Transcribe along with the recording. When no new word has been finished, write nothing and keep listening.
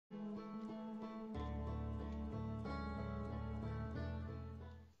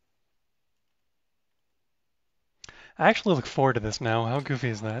I actually look forward to this now. How goofy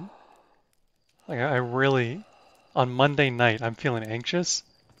is that? Like, I really, on Monday night, I'm feeling anxious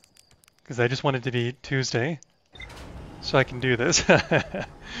because I just want it to be Tuesday so I can do this.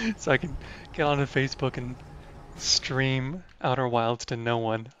 So I can get onto Facebook and stream Outer Wilds to no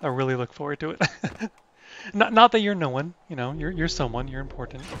one. I really look forward to it. Not that you're no one, you know, you're someone, you're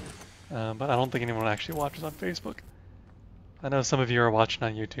important. But I don't think anyone actually watches on Facebook. I know some of you are watching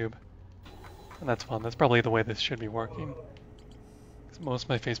on YouTube, and that's fun. That's probably the way this should be working. 'Cause most of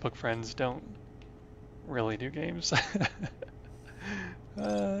my Facebook friends don't really do games.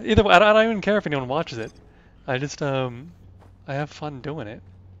 Either way, I don't even care if anyone watches it. I just, I have fun doing it.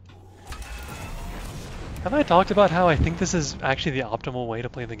 Have I talked about how I think this is actually the optimal way to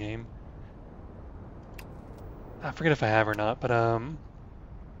play the game? I forget if I have or not, but,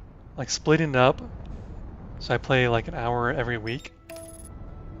 like splitting it up, so I play like an hour every week.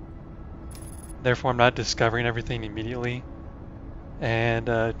 Therefore, I'm not discovering everything immediately. And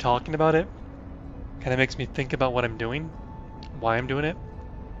talking about it kind of makes me think about what I'm doing, why I'm doing it.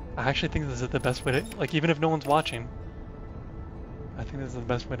 I actually think this is the best way to, like, even if no one's watching, I think this is the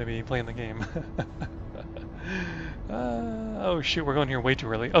best way to be playing the game. Oh shoot, we're going here way too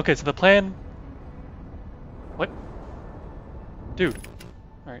early. Okay, so the plan... What? Dude.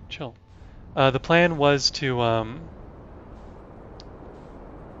 Alright, chill. The plan was to,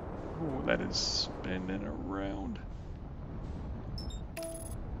 Ooh, that is spinning around.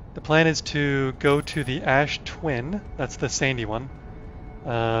 The plan is to go to the Ash Twin, that's the sandy one,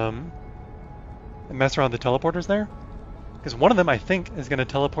 and mess around with the teleporters there. Because one of them, I think, is going to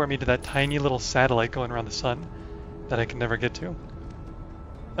teleport me to that tiny little satellite going around the sun that I can never get to.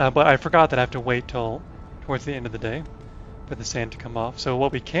 But I forgot that I have to wait till towards the end of the day for the sand to come off. So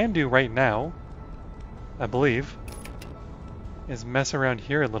what we can do right now, I believe, is mess around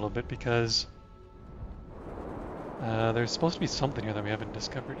here a little bit because there's supposed to be something here that we haven't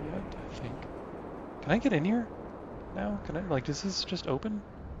discovered yet, I think. Can I get in here now? Can I, like, is this just open?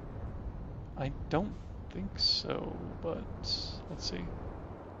 I don't think so, but let's see.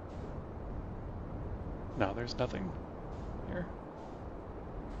 No, there's nothing here.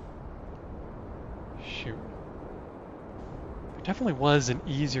 Shoot. There definitely was an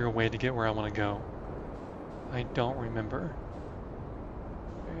easier way to get where I want to go. I don't remember.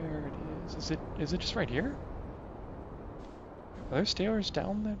 There it is. Is it just right here? Are there stairs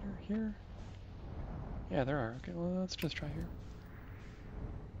down that are here? Yeah, there are. Okay, well, let's just try here.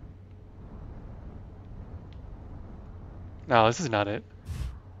 No, this is not it.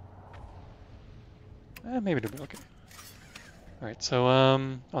 Maybe it'll be okay. Alright, so,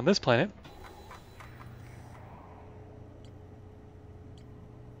 on this planet,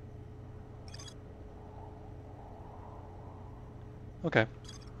 okay.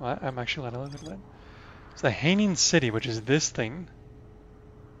 Well, I'm actually allowed to live in that. It's the Hanging City, which is this thing.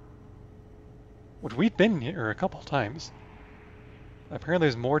 Which we've been here a couple times. Apparently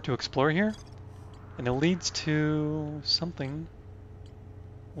there's more to explore here. And it leads to something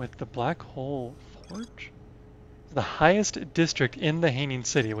with the Black Hole Forge. It's the highest district in the Hanging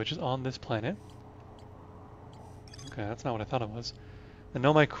City, which is on this planet. Okay, that's not what I thought it was. The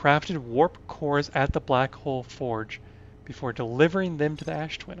Nomai crafted warp cores at the Black Hole Forge before delivering them to the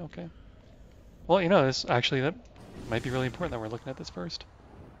Ash Twin. Okay. Well, you know, this actually, that might be really important that we're looking at this first.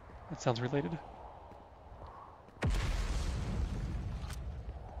 That sounds related.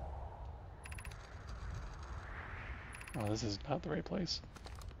 Oh, this is not the right place.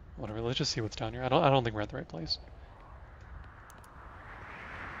 Whatever, let's just see what's down here. I don't think we're at the right place.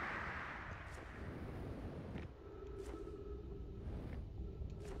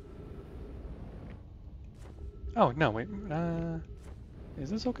 Oh, no, wait. Is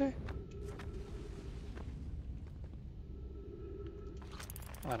this okay?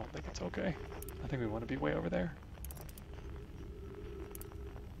 I don't think it's okay. I think we want to be way over there.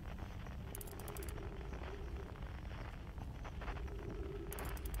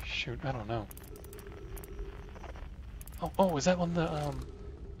 Shoot, I don't know. Oh, is that one of the,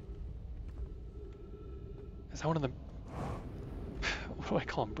 is that one of the, what do I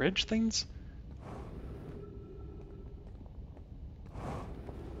call them, bridge things?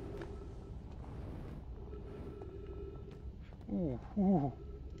 Ooh.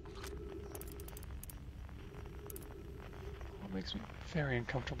 It makes me very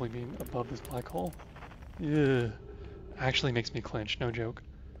uncomfortably being above this black hole. Yeah, actually makes me clench, no joke.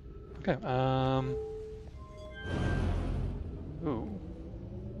 Okay, ooh.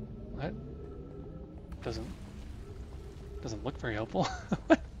 That doesn't look very helpful.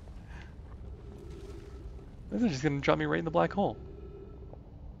 This is just gonna drop me right in the black hole.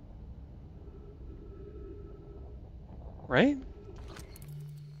 right?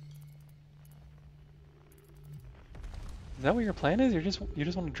 Is that what your plan is? You just want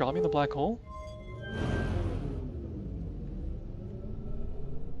to drop me in the black hole?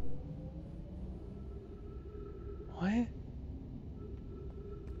 What?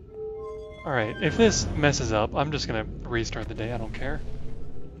 Alright, if this messes up, I'm just gonna restart the day, I don't care.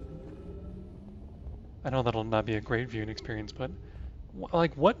 I know that'll not be a great viewing experience, but...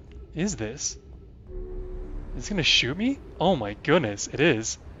 like, what is this? Is it gonna shoot me? Oh my goodness, it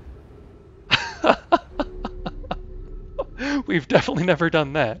is. We've definitely never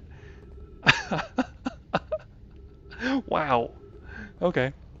done that. Wow.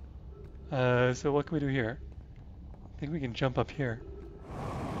 Okay. So what can we do here? I think we can jump up here.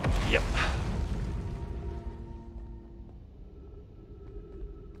 Yep.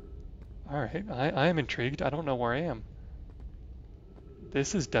 Alright, I am intrigued. I don't know where I am.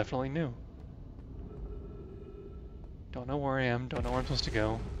 This is definitely new. Don't know where I am, don't know where I'm supposed to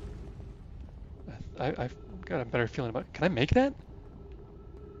go. I've got a better feeling about it. Can I make that?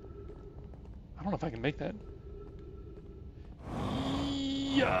 I don't know if I can make that.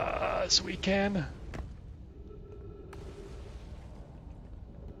 Yes, we can.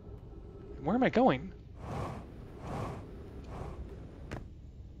 Where am I going?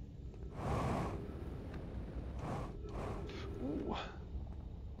 Ooh.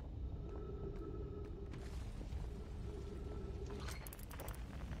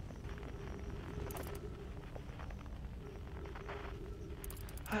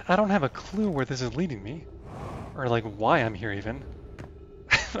 I don't have a clue where this is leading me, or like why I'm here even.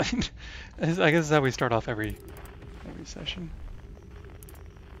 I guess that's how we start off every session.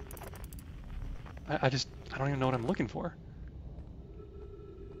 I don't even know what I'm looking for.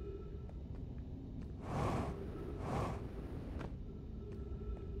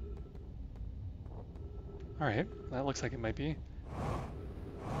 Alright, that looks like it might be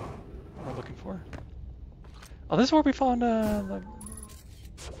what we're looking for. Oh, this is where we found the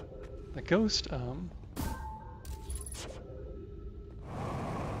ghost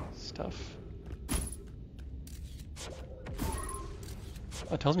stuff.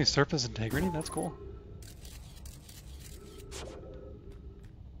 Oh, it tells me surface integrity, that's cool.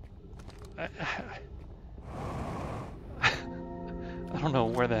 I don't know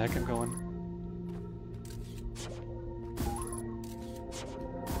where the heck I'm going.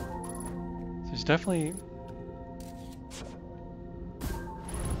 So there's definitely...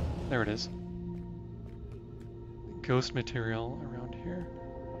 There it is. Ghost material around here.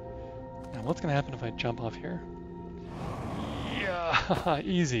 Now what's gonna happen if I jump off here? Yeah,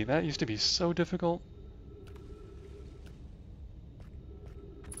 easy. That used to be so difficult.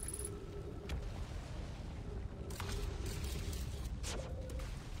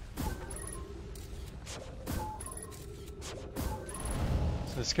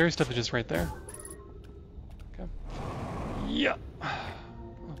 So the scary stuff is just right there. Okay. Yeah.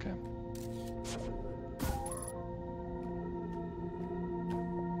 Okay.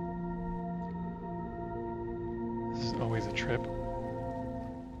 This is always a trip.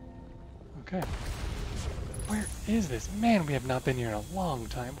 Okay. Where is this? Man, we have not been here in a long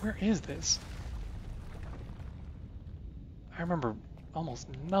time. Where is this? I remember almost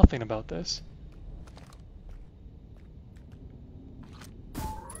nothing about this.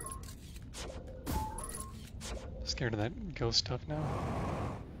 Scared of that ghost stuff now.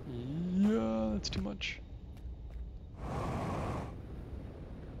 Yeah, that's too much.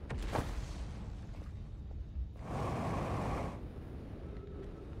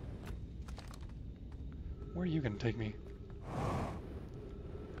 Where are you gonna take me?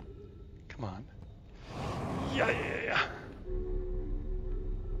 Come on. Yeah.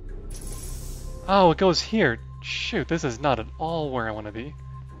 Oh, it goes here. Shoot, this is not at all where I want to be.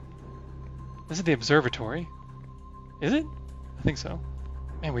 This is the observatory. Is it? I think so.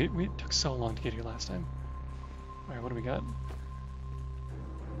 Man, we took so long to get here last time. Alright, what do we got?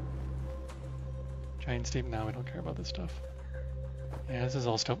 Giant steam. Now we don't care about this stuff. Yeah, this is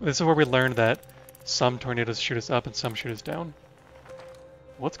all stuff. This is where we learned that some tornadoes shoot us up and some shoot us down.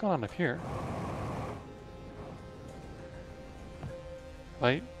 What's going on up here?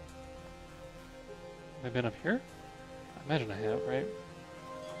 Have I been up here? I imagine I have, right?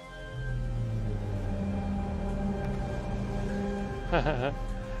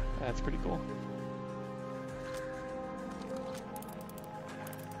 That's pretty cool.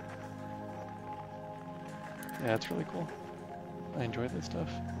 Yeah, that's really cool. I enjoyed this stuff.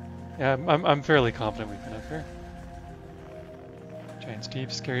 Yeah, I'm fairly confident we've been up here. Giant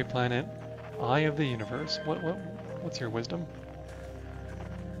steep, scary planet, eye of the universe. What's your wisdom?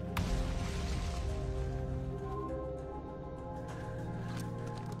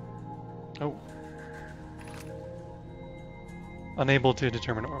 Unable to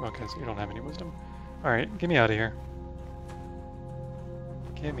determine... Okay, so you don't have any wisdom. Alright, get me out of here.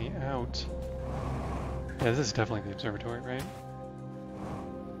 Get me out. Yeah, this is definitely the observatory, right?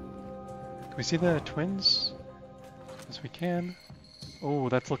 Can we see the twins? Yes, we can. Oh,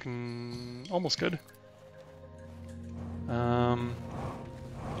 that's looking almost good. Yeah,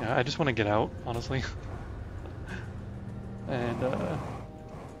 I just want to get out, honestly. And,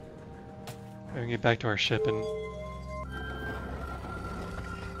 we can get back to our ship and...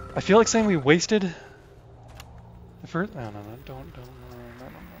 I feel like saying we wasted the first... No, don't, no.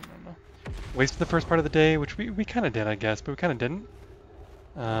 Wasted the first part of the day, which we kind of did, I guess, but we kind of didn't.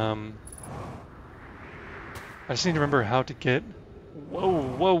 I just need to remember how to get...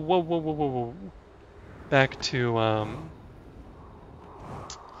 Whoa. Back to,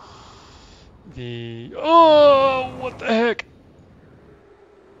 the... Oh, what the heck?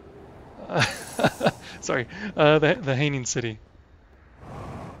 Sorry, the Haining City.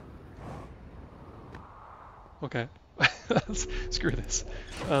 Okay, screw this.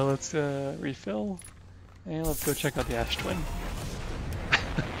 Let's refill, and let's go check out the Ash Twin.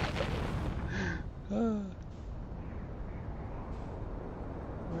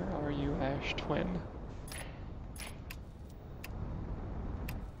 Where are you, Ash Twin?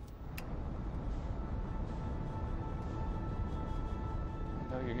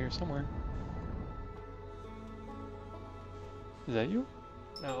 I know you're here somewhere. Is that you?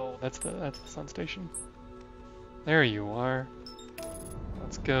 No, that's the sun station. There you are.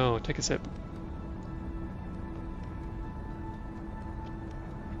 Let's go. Take a sip.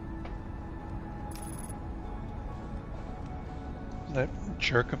 That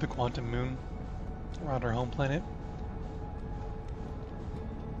jerk of the quantum moon around our home planet.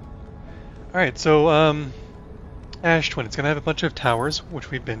 Alright, so, Ash Twin. It's gonna have a bunch of towers, which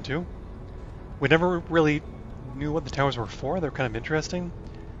we've been to. We never really knew what the towers were for. They're kind of interesting.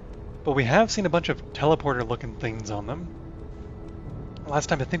 But we have seen a bunch of teleporter-looking things on them. Last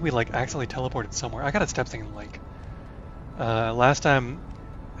time, I think we, like, accidentally teleported somewhere. I gotta stop saying, like. Last time,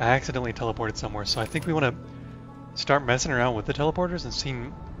 I accidentally teleported somewhere, so I think we want to start messing around with the teleporters and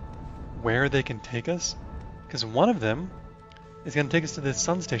seeing where they can take us. Because one of them is going to take us to this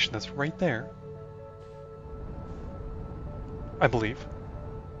sun station that's right there. I believe.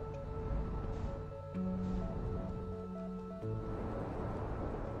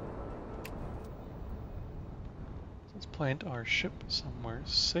 Let's plant our ship somewhere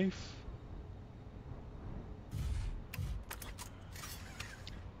safe.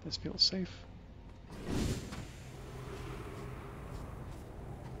 This feels safe.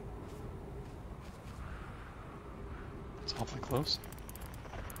 It's awfully close.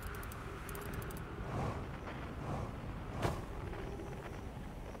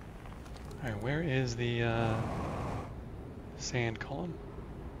 Alright, where is the sand column?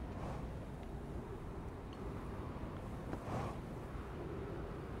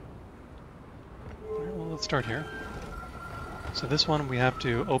 Alright, well, let's start here. So this one we have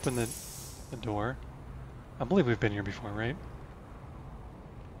to open the door. I believe we've been here before, right?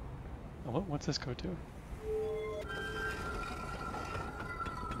 Oh, what's this go to?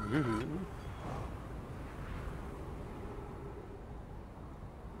 Ooh.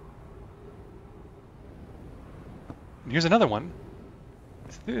 And here's another one.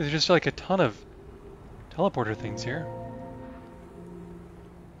 There's just like a ton of teleporter things here.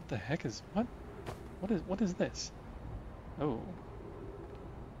 What the heck is what? What is this? Oh.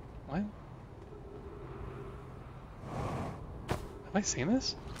 What? Have I seen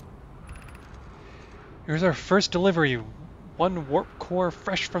this? Here's our first delivery. One warp core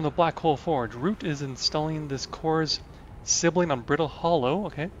fresh from the Black Hole Forge. Root is installing this core's sibling on Brittle Hollow.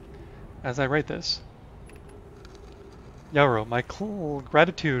 Okay. As I write this. Yarrow, my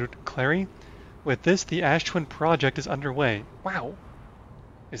gratitude, Clary. With this, the Ash Twin project is underway. Wow.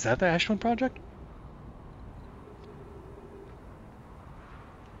 Is that the Ash Twin project?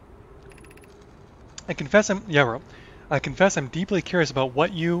 I confess I'm deeply curious about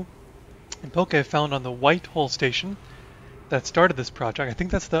what you and Poke have found on the White Hole Station that started this project. I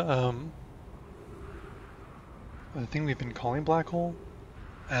think that's the thing we've been calling Black Hole.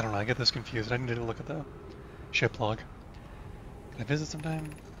 I don't know, I get this confused. I need to look at the ship log. Can I visit sometime?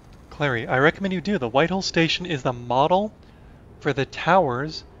 Clary, I recommend you do. The White Hole Station is the model for the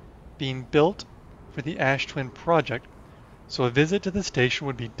towers being built for the Ash Twin project. So a visit to the station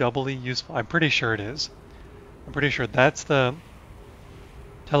would be doubly useful. I'm pretty sure it is. I'm pretty sure that's the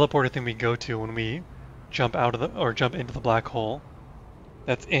teleporter thing we go to when we jump out of the jump into the black hole.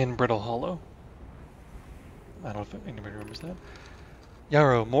 That's in Brittle Hollow. I don't know if anybody remembers that.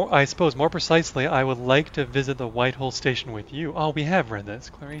 Yarrow, I suppose more precisely, I would like to visit the Whitehall station with you. Oh, we have read this,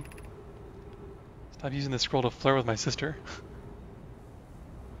 Clary. Stop using the scroll to flirt with my sister.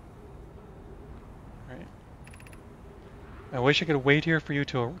 Right. I wish I could wait here for you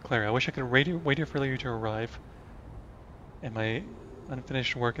to, Clary. I wish I could wait here for you to arrive. And my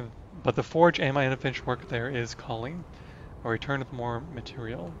unfinished work, but the forge and my unfinished work there is calling. I'll return with more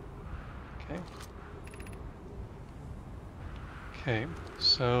material. Okay. Okay,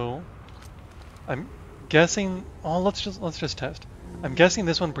 so I'm guessing. Oh, let's just test. I'm guessing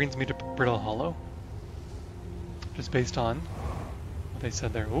this one brings me to Brittle Hollow, just based on what they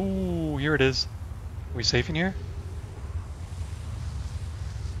said there. Ooh, here it is. Are we safe in here?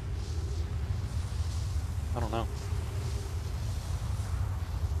 I don't know.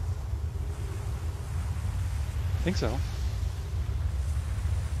 I think so.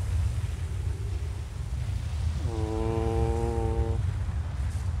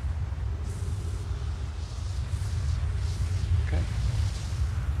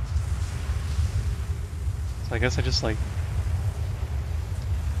 I guess I just like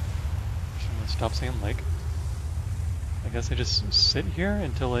stop saying like. I guess I just sit here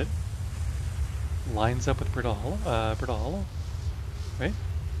until it lines up with Brittle Hollow, right?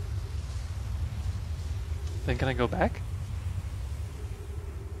 Then can I go back?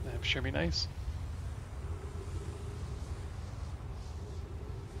 That'd sure be nice.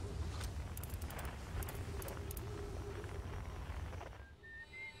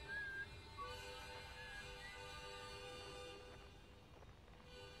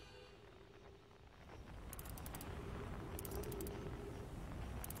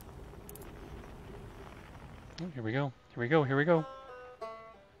 Oh, here we go. Here we go. Here we go.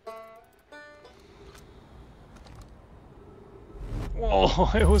 Whoa,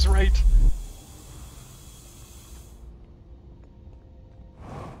 I was right.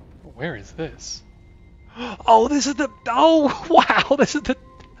 Where is this? Oh, this is the... Oh, wow, this is the...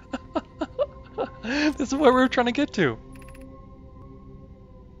 This is where we were trying to get to.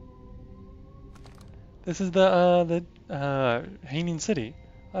 This is the Hanging City.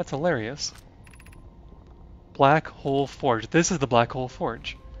 That's hilarious. Black Hole Forge. This is the Black Hole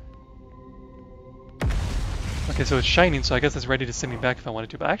Forge. Okay, so it's shining, so I guess it's ready to send me back if I wanted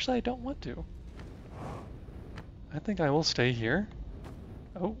to, but actually I don't want to. I think I will stay here.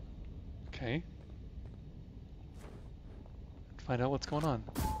 Oh, okay. Find out what's going on.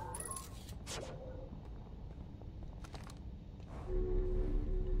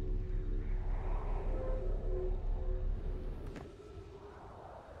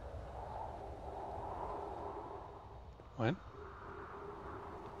 What?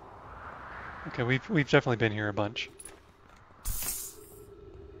 Okay, we've definitely been here a bunch.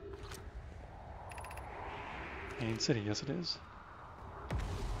 Hanging City, yes it is.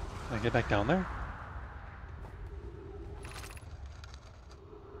 Can I get back down there?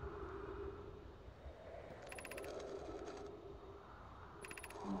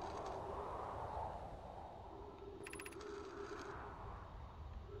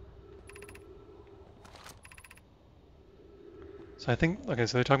 So I think, okay,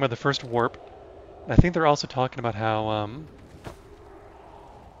 so they're talking about the first warp. I think they're also talking about how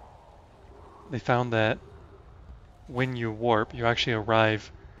they found that when you warp, you actually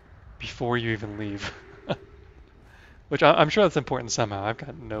arrive before you even leave. Which I'm sure that's important somehow. I've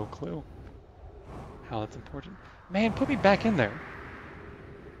got no clue how that's important. Man, put me back in there.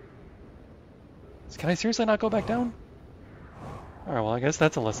 Can I seriously not go back down? Alright, well I guess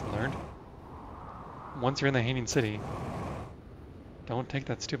that's a lesson learned. Once you're in the Hanging City, don't take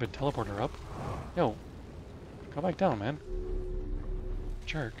that stupid teleporter up. Yo, go back down, man.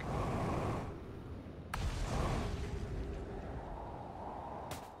 Jerk.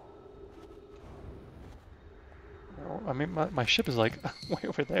 I mean, my ship is like way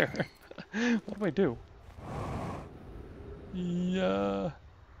over there. What do I do? Yeah.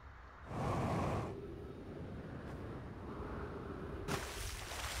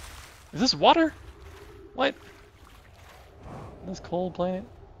 Is this water? What? This cold planet?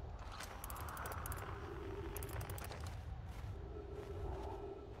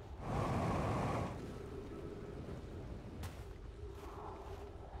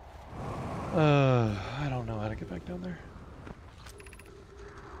 I don't know how to get back down there.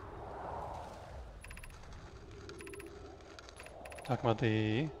 Talking about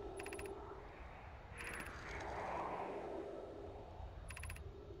the...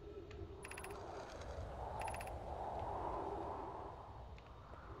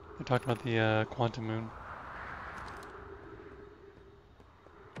 They're talking about the quantum moon.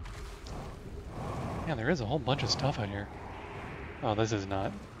 Man, there is a whole bunch of stuff out here. Oh, this is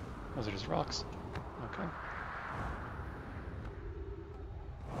not. Those are just rocks. Okay.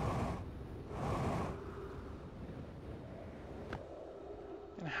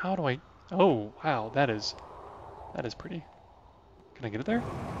 And how do I... Oh, wow, that is pretty. Can I get it there?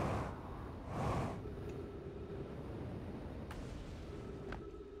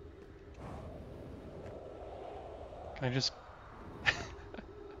 Can I just...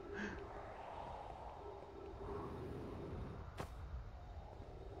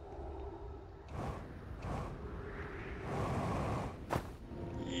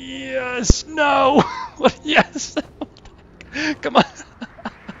 Yes! No! Yes! Come on!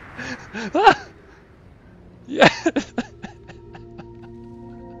 Yes!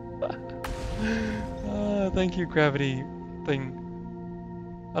 Thank you, gravity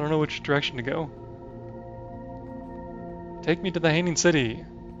thing. I don't know which direction to go. Take me to the Hanging City.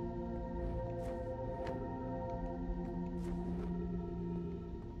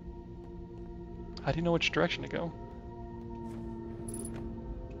 How do you know which direction to go?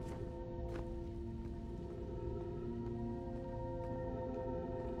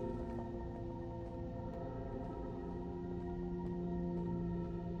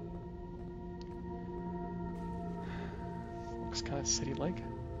 Looks kind of city-like.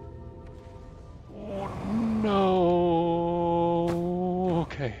 Oh no!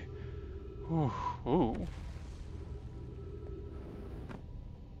 Okay. Ooh, ooh.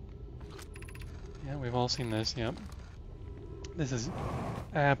 Yeah, we've all seen this. Yep. This is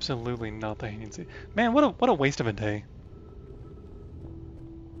absolutely not the Hanging City. Man, what a waste of a day.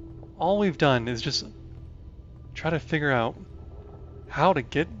 All we've done is just try to figure out how to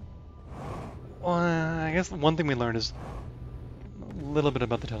get. Well, I guess the one thing we learned is a little bit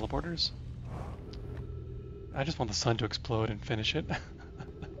about the teleporters. I just want the sun to explode and finish it.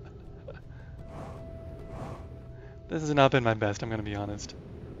 This has not been my best, I'm gonna be honest.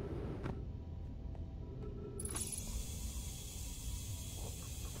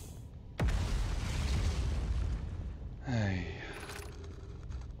 Hey.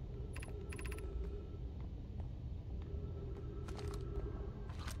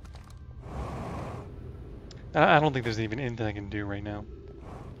 I don't think there's even anything I can do right now,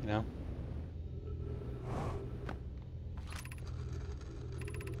 you know?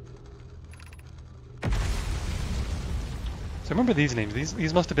 So remember these names.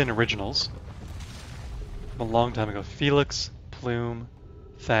 These must have been originals from a long time ago. Felix, Plume,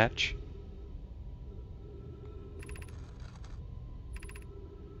 Thatch.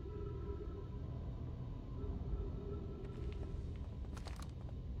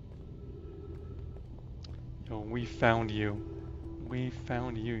 Yo, we found you. We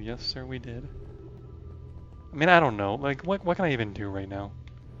found you. Yes, sir, we did. I mean, I don't know. Like, what can I even do right now?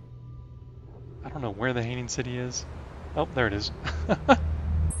 I don't know where the Hanging City is. Oh, there it is.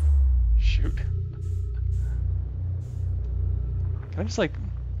 Shoot. Can I just, like...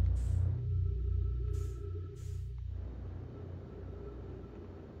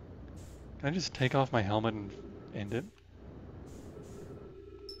 Can I just take off my helmet and end it?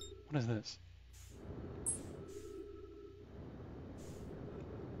 What is this?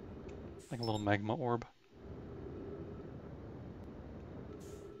 Like a little magma orb.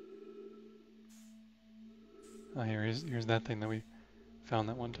 Oh, here's that thing that we found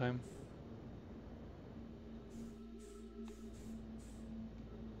that one time.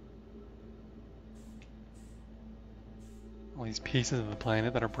 All these pieces of the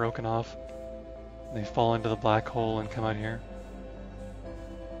planet that are broken off. They fall into the black hole and come out here.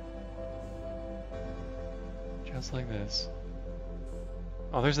 Just like this.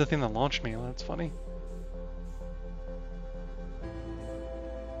 Oh, there's the thing that launched me. Oh, that's funny.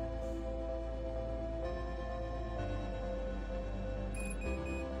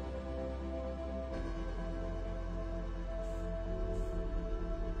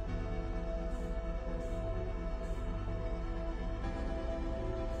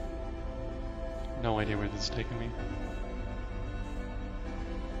 No idea where this is taking me.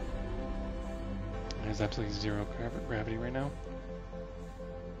 There's absolutely zero gravity right now.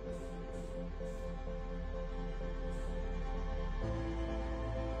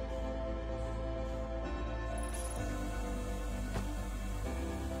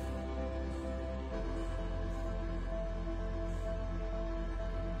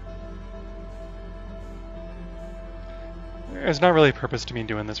 There's not really a purpose to me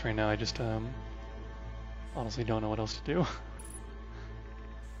doing this right now. I just honestly don't know what else to do.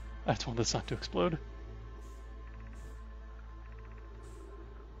 I just want the sun to explode.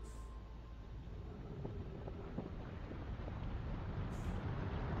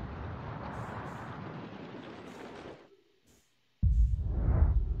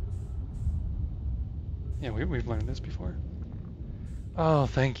 Yeah, we've learned this before. Oh,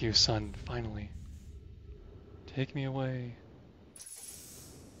 thank you, sun. Finally. Take me away.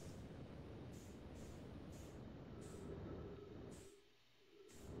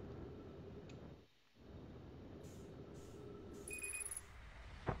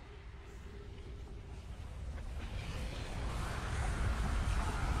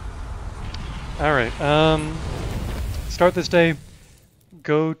 Alright, start this day,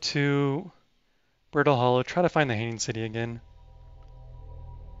 go to Brittle Hollow, try to find the Hanging City again.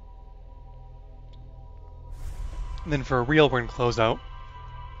 And then for real, we're going to close out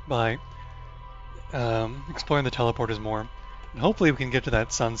by exploring the teleporters more. And hopefully we can get to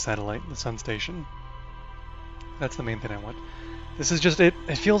that sun satellite, the sun station. That's the main thing I want. This is just, it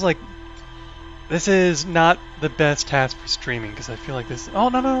feels like this is not the best task for streaming, because I feel like this, oh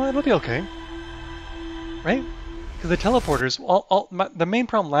no, it'll be okay. Right? Because the teleporters, the main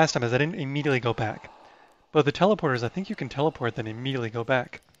problem last time is I didn't immediately go back. But the teleporters, I think you can teleport then immediately go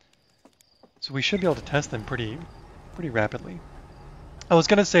back. So we should be able to test them pretty rapidly. I was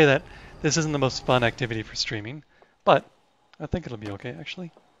going to say that this isn't the most fun activity for streaming, but I think it'll be okay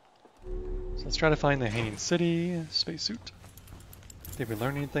actually. So let's try to find the Hanging City spacesuit. Did we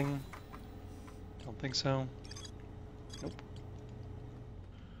learn anything? Don't think so. Nope.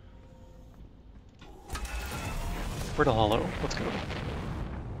 Brittle Hollow, let's go.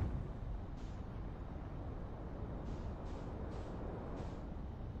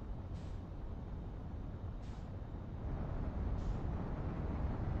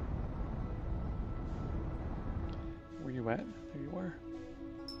 Where you at? There you are.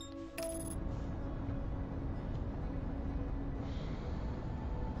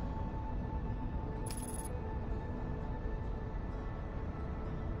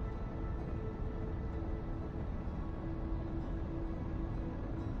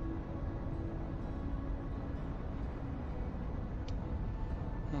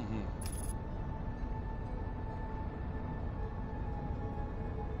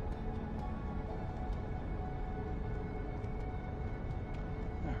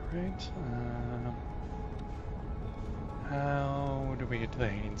 Right. How do we get to the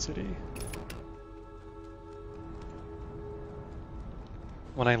Hanging City?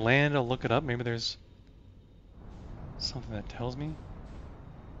 When I land, I'll look it up. Maybe there's something that tells me.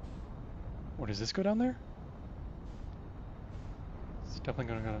 Or does this go down there? It's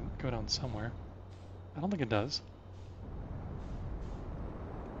definitely going to go down somewhere. I don't think it does.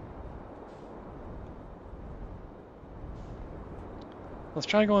 Let's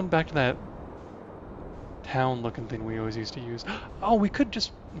try going back to that town-looking thing we always used to use. Oh, we could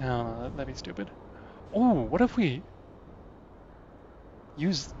just... No, that'd be stupid. Oh, what if we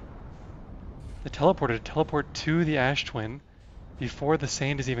use the teleporter to teleport to the Ash Twin before the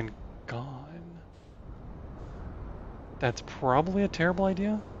sand is even gone? That's probably a terrible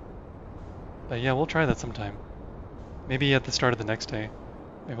idea. But yeah, we'll try that sometime. Maybe at the start of the next day.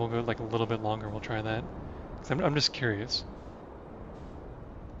 Maybe we'll go like a little bit longer, we'll try that. 'Cause I'm just curious.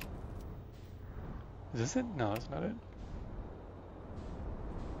 Is this it? No, that's not it.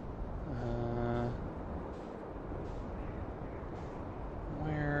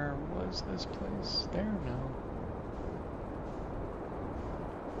 Where was this place? There? No.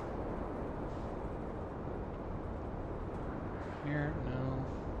 Here? No.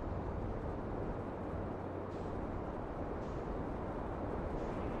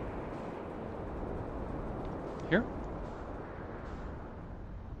 Here?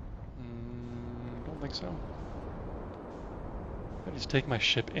 Don't think so. I just take my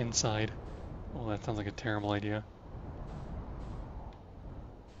ship inside. Oh, that sounds like a terrible idea.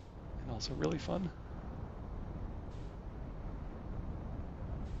 And also really fun.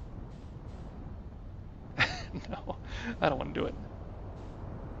 No, I don't want to do it.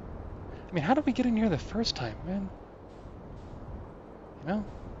 I mean, how did we get in here the first time, man? You know?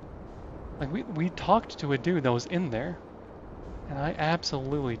 Like, we talked to a dude that was in there, and I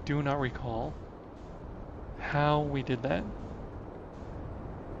absolutely do not recall how we did that.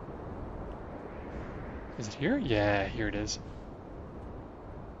 Is it here? Yeah, here it is.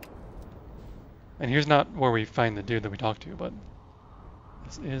 And here's not where we find the dude that we talked to, but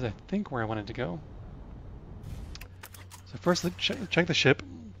this is, I think, where I wanted to go. So first, let's check the ship.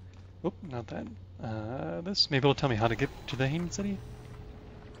 Oop, not that. This. Maybe it'll tell me how to get to the Hanging City.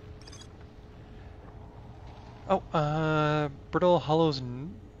 Oh, Brittle Hollow's...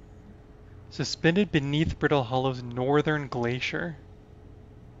 Suspended beneath Brittle Hollow's northern glacier.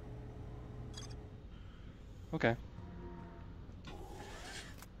 Okay.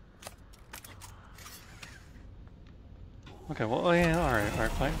 Okay, well, yeah,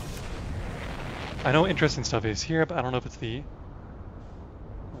 alright, fine. I know interesting stuff is here, but I don't know if it's the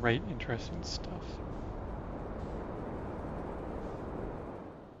right interesting stuff.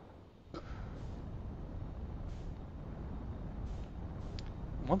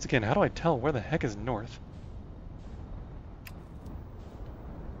 Once again, how do I tell where the heck is north?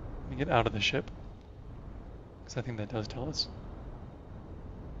 Let me get out of the ship, because I think that does tell us.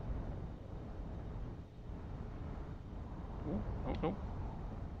 Oh, oh, oh.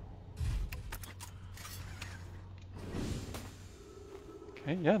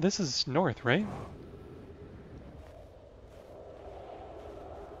 Okay, yeah, this is north, right?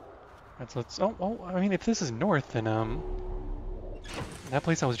 Alright, so let's, I mean, if this is north, then, that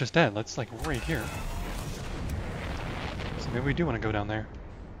place I was just at, that's like right here. So maybe we do want to go down there.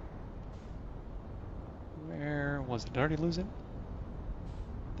 Where was it? Did I already lose it?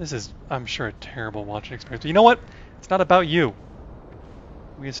 This is, I'm sure, a terrible watching experience. But you know what? It's not about you.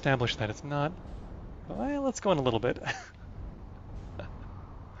 We established that it's not. Well, let's go in a little bit.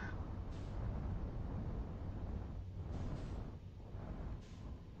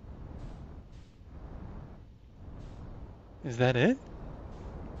 Is that it?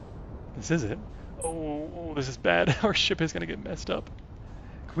 This is it. Oh, this is bad. Our ship is gonna get messed up.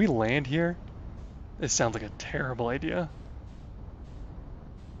 Can we land here? This sounds like a terrible idea.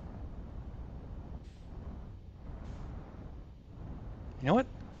 You know what?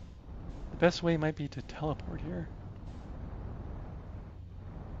 The best way might be to teleport here.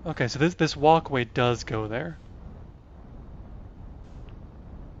 Okay, so this walkway does go there.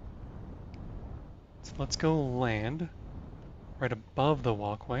 So let's go land right above the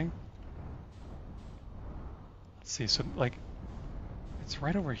walkway. Let's see, so like, it's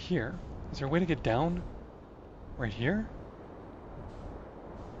right over here. Is there a way to get down right here?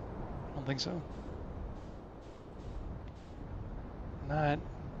 I don't think so. Not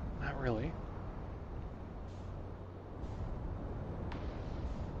really.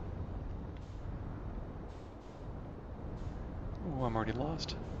 Oh, I'm already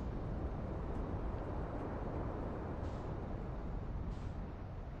lost.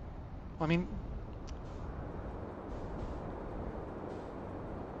 I mean,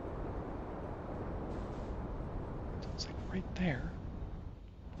 it's like right there.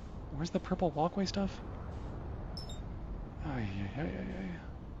 Where's the purple walkway stuff? Oh, yeah.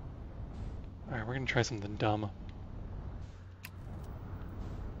 Alright, we're gonna try something dumb.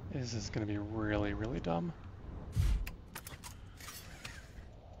 This is gonna be really, really dumb.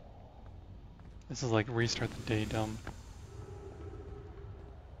 This is like restart the day dumb.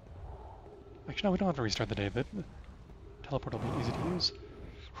 Actually, no, we don't have to restart the day, but teleport will be easy to use.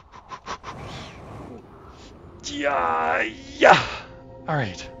 Yeah!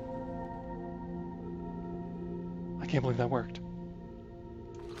 Alright. I can't believe that worked.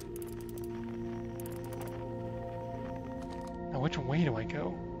 Now, which way do I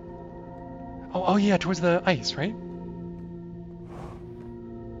go? Oh yeah, towards the ice, right?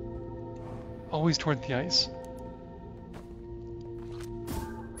 Always toward the ice.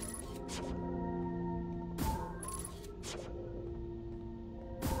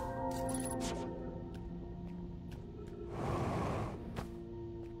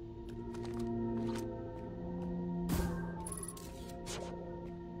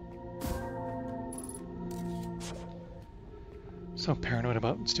 So paranoid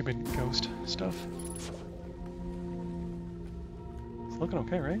about stupid ghost stuff. It's looking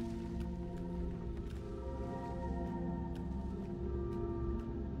okay, right?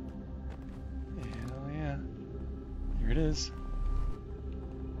 Hell yeah. Here it is.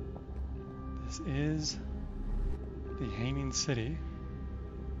 This is the Hanging City.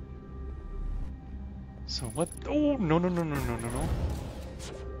 So what? Oh, no.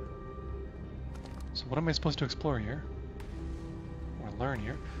 So what am I supposed to explore here? Learn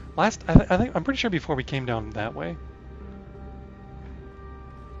here. I think I'm pretty sure before we came down that way.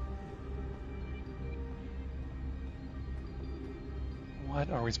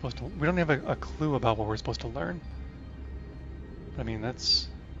 What are we supposed to? We don't have a clue about what we're supposed to learn. But I mean, that's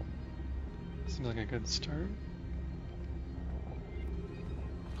seems like a good start.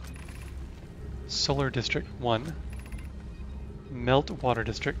 Solar District 1. Melt Water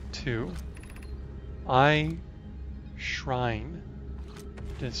District 2. Shrine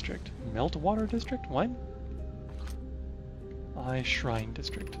District. Meltwater District? What? Shrine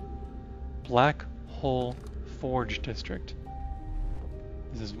District. Black Hole Forge District.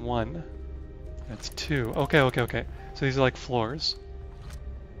 This is 1. That's 2. Okay. So these are like floors.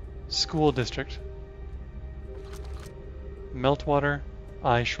 School District. Meltwater,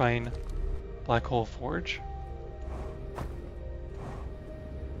 Shrine, Black Hole Forge.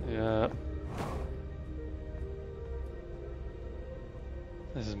 Yeah.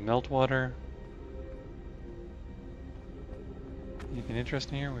 This is meltwater. Anything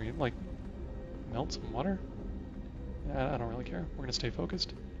interesting here? Where you like melt some water? I don't really care. We're gonna stay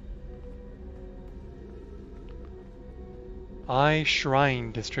focused.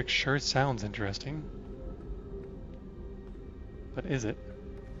 Shrine District sure sounds interesting. But is it?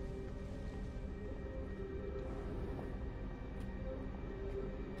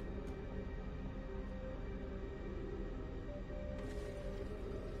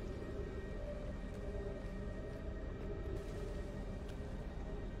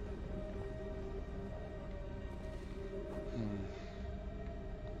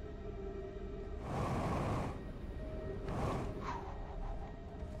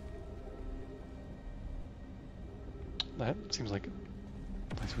 That seems like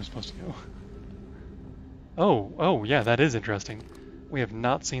a place we're supposed to go. Oh, yeah, that is interesting. We have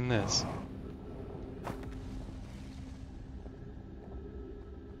not seen this.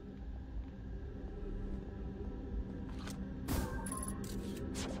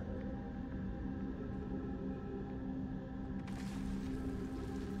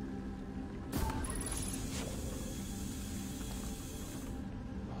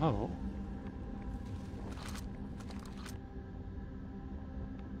 Oh.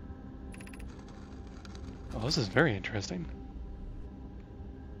 Oh, this is very interesting.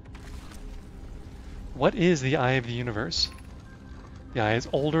 What is the eye of the universe? The eye is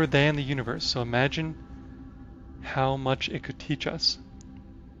older than the universe, so imagine how much it could teach us.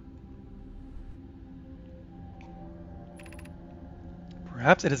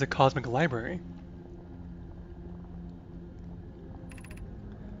 Perhaps it is a cosmic library.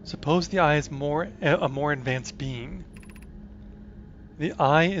 Suppose the eye is a more advanced being. The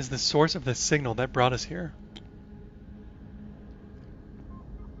eye is the source of the signal that brought us here.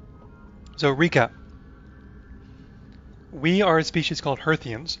 So recap. We are a species called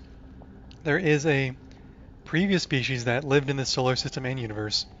Herthians. There is a previous species that lived in the solar system and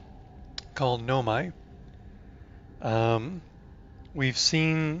universe called Nomai. We've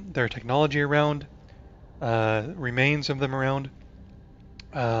seen their technology around, remains of them around.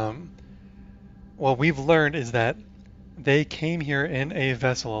 What we've learned is that they came here in a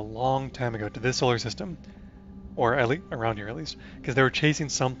vessel a long time ago to this solar system, or at least around here at least, because they were chasing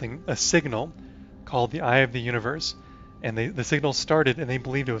something, a signal called the Eye of the Universe, and the signal started and they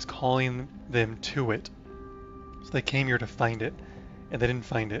believed it was calling them to it. So they came here to find it, and they didn't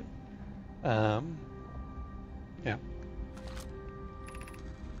find it. Yeah.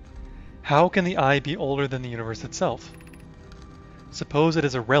 How can the eye be older than the universe itself? Suppose it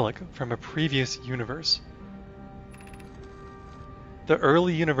is a relic from a previous universe. The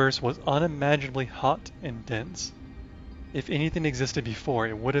early universe was unimaginably hot and dense. If anything existed before,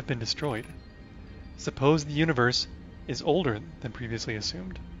 it would have been destroyed. Suppose the universe is older than previously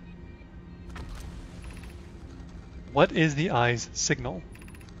assumed. What is the eye's signal?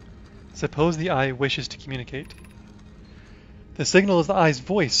 Suppose the eye wishes to communicate. The signal is the eye's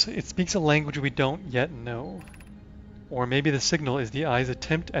voice. It speaks a language we don't yet know. Or maybe the signal is the eye's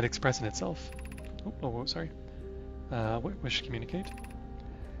attempt at expressing itself. Oh, sorry. Wish to communicate.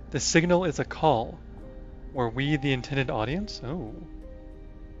 The signal is a call. Were we the intended audience? Oh.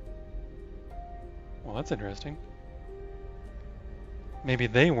 Well, that's interesting. Maybe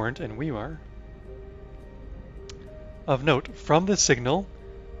they weren't and we are. Of note, from the signal,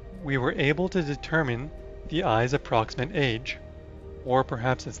 we were able to determine the eye's approximate age. Or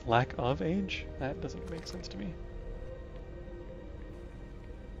perhaps its lack of age? That doesn't make sense to me.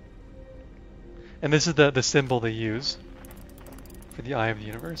 And this is the symbol they use for the Eye of the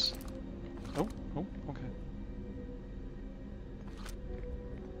Universe. Oh, okay.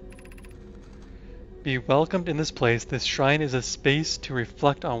 Be welcomed in this place. This shrine is a space to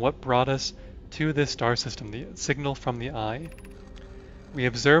reflect on what brought us to this star system, the signal from the eye. We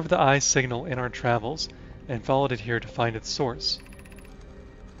observed the eye's signal in our travels and followed it here to find its source.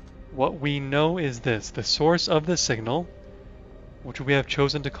 What we know is this: the source of the signal, which we have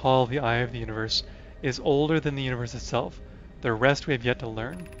chosen to call the Eye of the Universe, is older than the universe itself. The rest we have yet to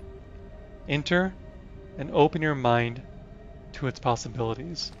learn. Enter and open your mind to its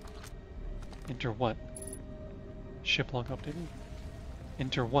possibilities. Enter what? Ship log updated?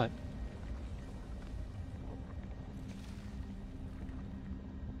 Enter what?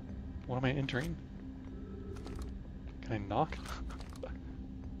 What am I entering? Can I knock?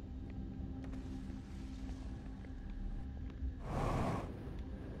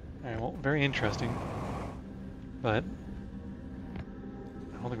 Alright, well, very interesting. But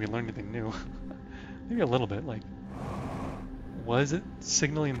I don't think we learned anything new. Maybe a little bit, like, was it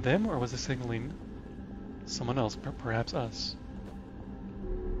signaling them or was it signaling someone else, perhaps us?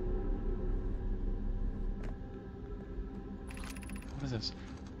 is this?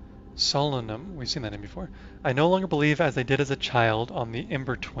 Solanum. We've seen that name before. I no longer believe, as I did as a child, on the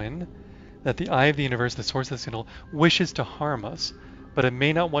Ember Twin, that the eye of the universe, the source of the signal, wishes to harm us, but it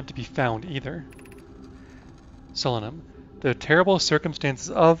may not want to be found either. Solanum. The terrible circumstances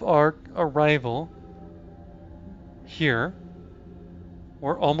of our arrival here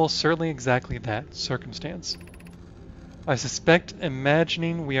were almost certainly exactly that, circumstance. I suspect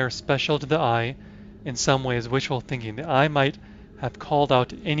imagining we are special to the eye in some way is wishful thinking. The eye might have called out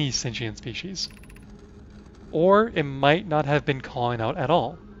to any sentient species. Or it might not have been calling out at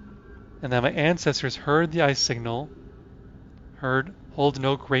all, and that my ancestors heard the eye signal, holds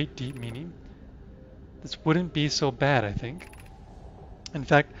no great deep meaning. This wouldn't be so bad, I think. In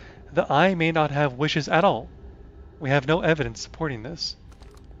fact, the eye may not have wishes at all. We have no evidence supporting this.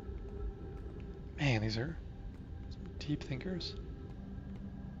 Man, these are some deep thinkers.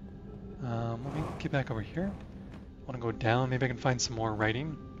 Let me get back over here. I want to go down. Maybe I can find some more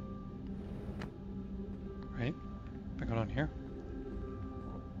writing. Right? If I go down here.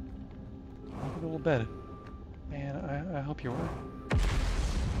 Look at the little bed. Man, I hope you were.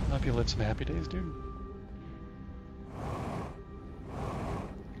 I hope you lived some happy days, dude.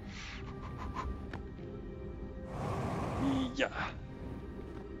 Yeah.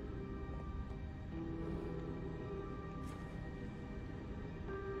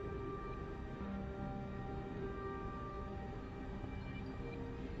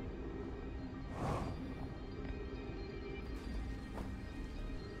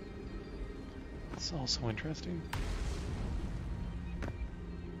 It's also interesting.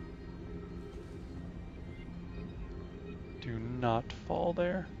 Do not fall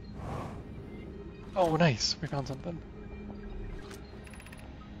there. Oh, nice. We found something.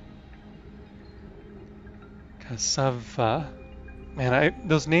 Cassava. Man,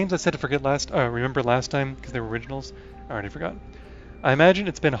 those names I said to forget remember last time because they were originals. I already forgot. I imagine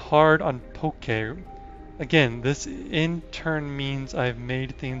it's been hard on Poke. Again, this in turn means I've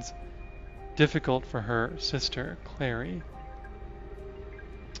made things difficult for her sister, Clary.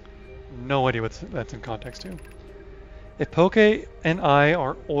 No idea what that's in context to. If Poke and I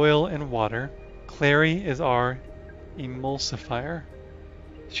are oil and water, Clary is our emulsifier.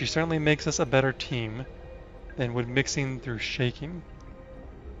 She certainly makes us a better team than would mixing through shaking.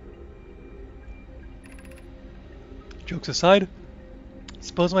 Jokes aside,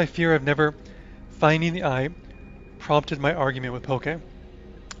 suppose my fear of never finding the eye prompted my argument with Poke.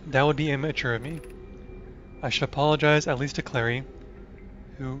 That would be immature of me. I should apologize at least to Clary,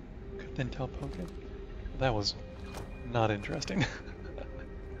 who could then tell Poke. That was not interesting.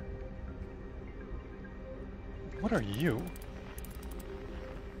 What are you?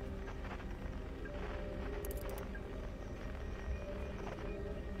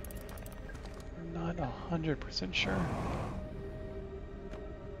 I'm not 100% sure.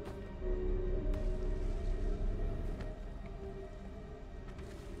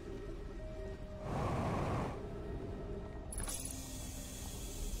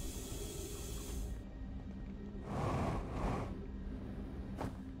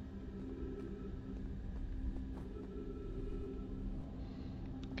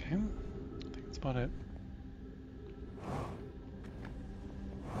 I think that's about it.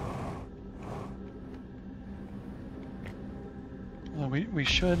 Well, we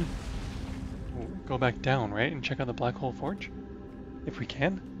should go back down, right, and check out the Black Hole Forge? If we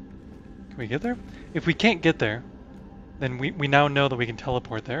can? Can we get there? If we can't get there, then we now know that we can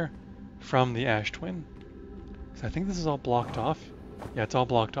teleport there from the Ash Twin. So I think this is all blocked off. Yeah, it's all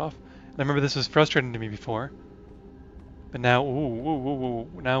blocked off. And I remember this was frustrating to me before. But now,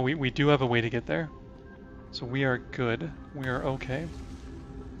 now we do have a way to get there. So we are good. We are okay.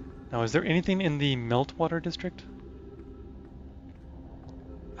 Now, is there anything in the Meltwater District?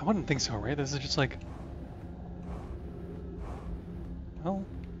 I wouldn't think so, right? This is just like... Well...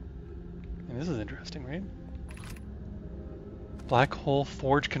 And this is interesting, right? Black Hole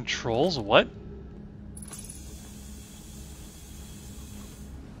Forge controls? What?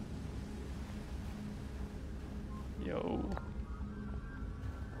 Yo.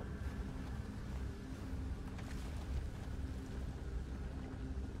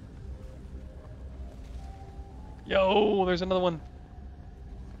 Yo, there's another one.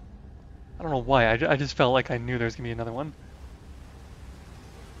 I don't know why, I just felt like I knew there was gonna be another one.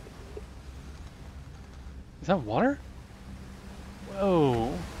 Is that water?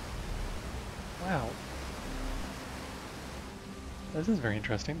 Whoa. Wow. This is very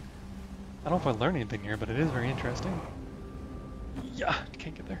interesting. I don't know if I learned anything here, but it is very interesting. Yeah,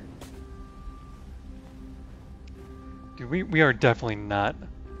 can't get there. Dude, we are definitely not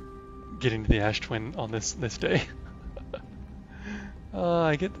getting to the Ash Twin on this day.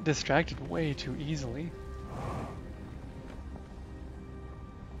 I get distracted way too easily.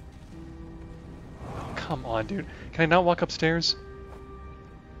 Oh, come on, dude. Can I not walk upstairs?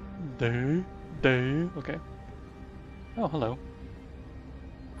 Duh. Okay. Oh, hello.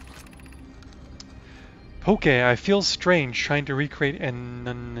 Poke, I feel strange trying to recreate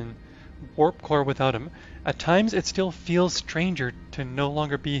an warp core without him. At times, it still feels stranger to no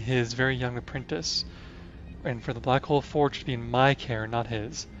longer be his very young apprentice, and for the Black Hole Forge to be in my care, not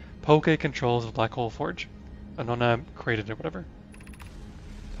his. Poke controls the Black Hole Forge. Anona created it, whatever.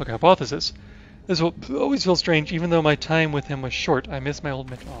 Poke hypothesis. This will always feel strange, even though my time with him was short. I miss my old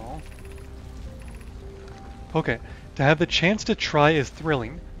mentor. Aww. Poke, to have the chance to try is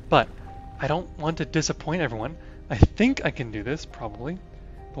thrilling, but I don't want to disappoint everyone. I think I can do this, probably.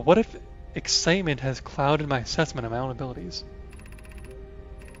 But what if excitement has clouded my assessment of my own abilities?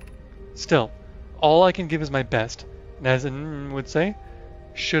 Still, all I can give is my best, and as an would say,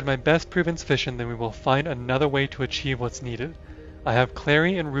 should my best prove insufficient, then we will find another way to achieve what's needed. I have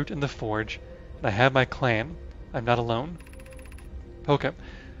Clary and Root in the Forge, and I have my clan. I'm not alone. Poke,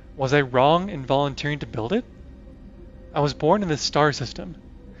 was I wrong in volunteering to build it? I was born in this star system.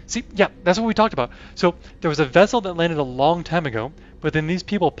 See, yeah, that's what we talked about. So there was a vessel that landed a long time ago, but then these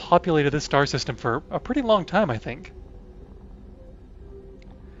people populated this star system for a pretty long time, I think.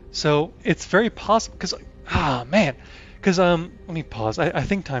 So it's very possible, because, man, because, let me pause. I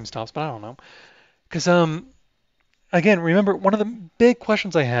think time stops, but I don't know. Because, again, remember, one of the big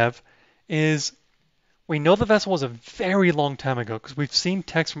questions I have is, we know the vessel was a very long time ago, because we've seen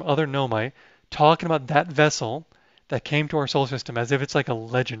text from other Nomai talking about that vessel that came to our solar system as if it's like a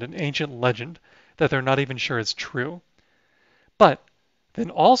legend, an ancient legend that they're not even sure is true. But then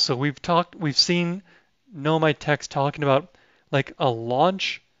also we've seen Nomai text talking about like a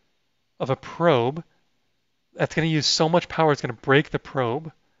launch of a probe that's going to use so much power it's going to break the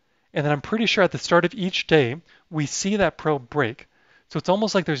probe. And then I'm pretty sure at the start of each day we see that probe break. So it's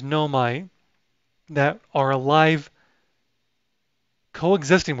almost like there's Nomai that are alive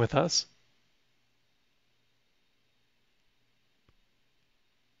coexisting with us.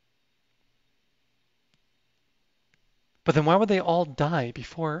 But then why would they all die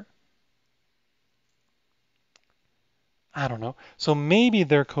before? I don't know. So maybe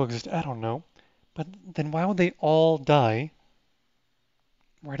they're coexisting. I don't know. But then why would they all die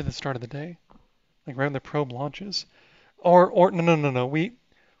right at the start of the day? Like right when the probe launches? Or no.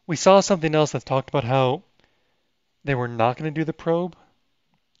 We saw something else that talked about how they were not going to do the probe.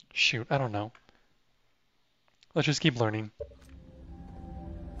 Shoot, I don't know. Let's just keep learning.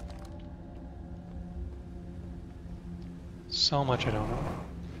 So much I don't know.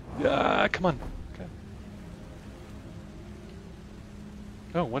 Yeah, come on. Okay.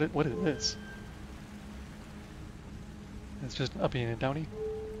 Oh, what is this? It's just uppy and downy.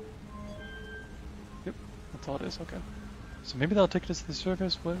 Yep, that's all it is. Okay. So maybe that'll take us to the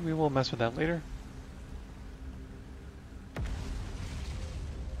surface. We will mess with that later.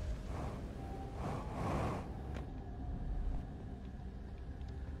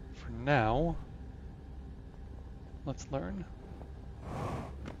 For now, let's learn.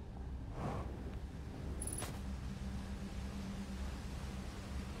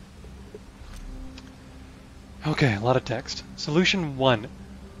 Okay, a lot of text. Solution 1.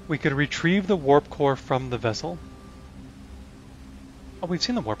 We could retrieve the warp core from the vessel. Oh, we've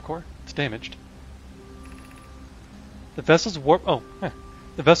seen the warp core. It's damaged. The vessel's warp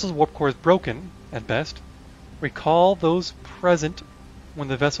core is broken, at best. Recall those present when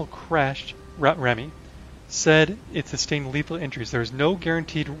the vessel crashed. Remy said it sustained lethal injuries. There is no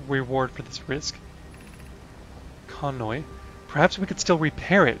guaranteed reward for this risk. Connoy. Perhaps we could still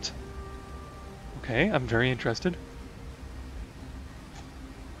repair it. Okay, I'm very interested.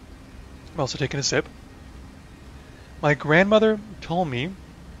 I'm also taking a sip. My grandmother told me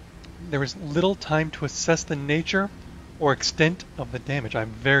there was little time to assess the nature or extent of the damage. I'm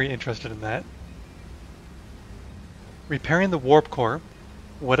very interested in that. Repairing the warp core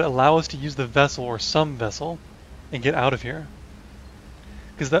would allow us to use the vessel or some vessel and get out of here.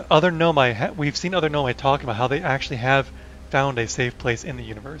 Because the other Nomai, we've seen other Nomai talking about how they actually have found a safe place in the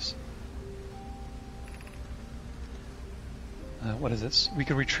universe. What is this? We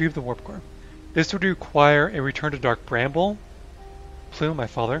can retrieve the warp core. This would require a return to Dark Bramble. Plume, my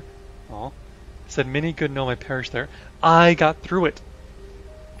father, said many good Nomai perished there. I got through it.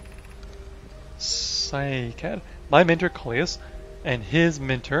 Psycad. My mentor, Coleus, and his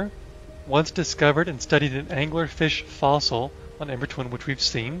mentor once discovered and studied an anglerfish fossil on Ember Twin, which we've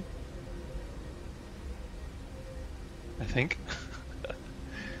seen. I think.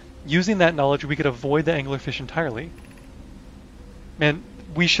 Using that knowledge, we could avoid the anglerfish entirely. Man,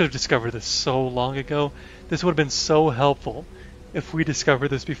 we should have discovered this so long ago. This would have been so helpful if we discovered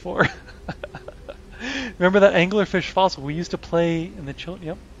this before. Remember that anglerfish fossil we used to play in the children?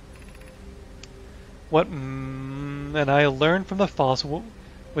 Yep. What? And I learned from the fossil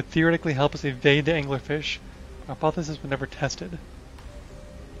would theoretically help us evade the anglerfish. Our hypothesis was never tested.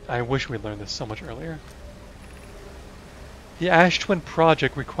 I wish we'd learned this so much earlier. The Ash Twin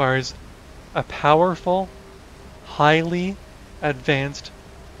project requires a powerful, highly advanced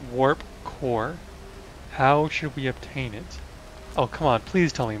warp core. How should we obtain it? Oh, come on,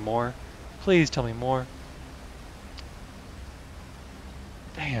 please tell me more. Please tell me more.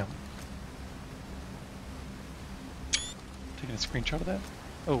 Damn. Taking a screenshot of that.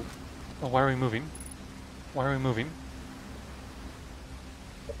 Oh, why are we moving? Why are we moving?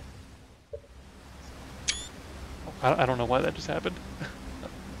 I don't know why that just happened.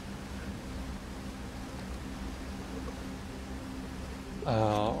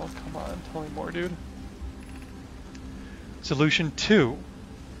 Oh, come on, tell me more, dude. Solution 2.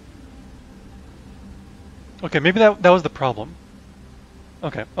 Okay, maybe that was the problem.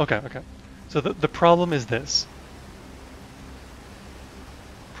 Okay. So the problem is this.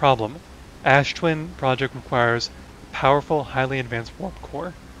 Problem. Ash Twin project requires a powerful, highly advanced warp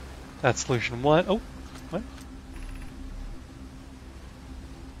core. That's solution 1. Oh, what?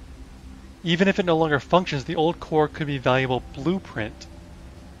 Even if it no longer functions, the old core could be a valuable blueprint,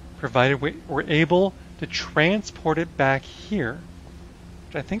 provided we're able to transport it back here,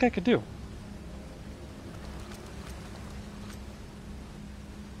 which I think I could do.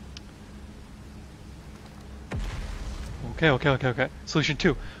 Okay. Solution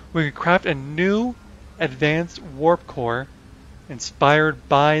 2. We could craft a new advanced warp core inspired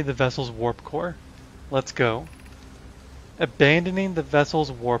by the vessel's warp core. Let's go. Abandoning the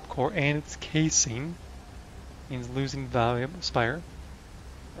vessel's warp core and its casing means losing valuable spire.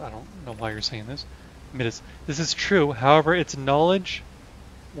 I don't know why you're saying this. This is true, however, its knowledge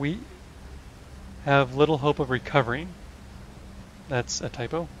we have little hope of recovering. That's a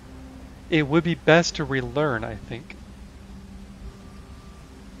typo. It would be best to relearn, I think.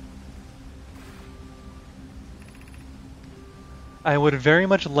 I would very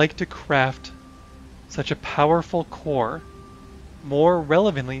much like to craft such a powerful core. More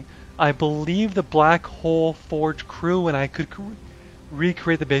relevantly, I believe the Black Hole Forge crew and I could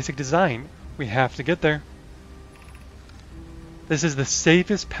recreate the basic design. We have to get there. This is the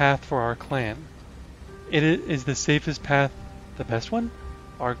safest path for our clan. Is the safest path the best one?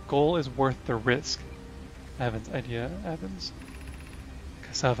 Our goal is worth the risk. Evans.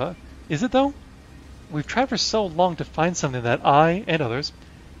 Cassava. Is it though? We've tried for so long to find something that I and others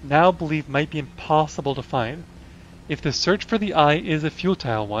now believe might be impossible to find. If the search for the eye is a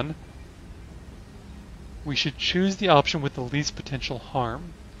futile one, we should choose the option with the least potential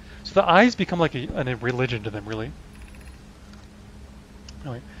harm. So the eyes become like a religion to them, really.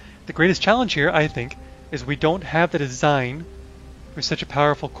 Anyway, the greatest challenge here, I think, is we don't have the design for such a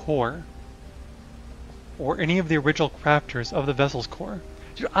powerful core, or any of the original crafters of the vessel's core.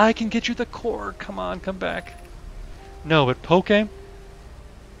 Dude, I can get you the core. Come on, come back. No, but Poke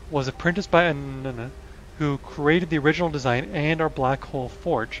was apprenticed by Anana, who created the original design and our Black Hole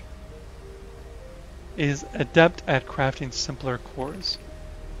Forge, is adept at crafting simpler cores.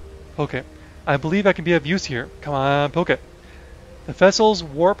 Poke, I believe I can be of use here. Come on, Poke. The vessel's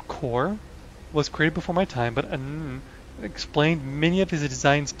warp core was created before my time, but Anana explained many of his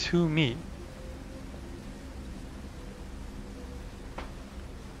designs to me.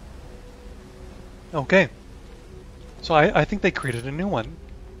 Okay, so I think they created a new one.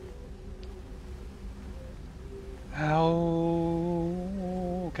 How?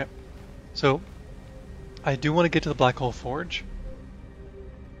 Okay, so I do want to get to the Black Hole Forge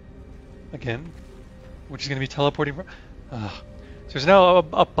again, which is going to be teleporting. So there's now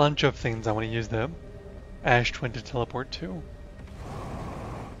a bunch of things I want to use the Ash Twin to teleport to.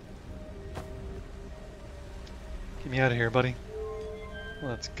 Get me out of here, buddy.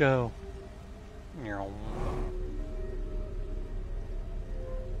 Let's go.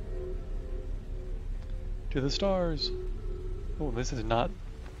 To the stars. Oh, this is not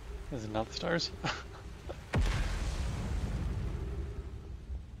the stars.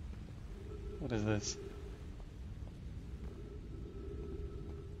 What is this?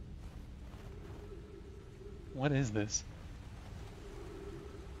 What is this?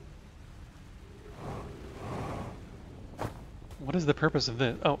 What is the purpose of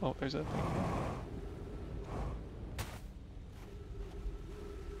this? Oh, there's a thing.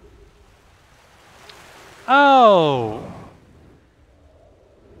 Oh!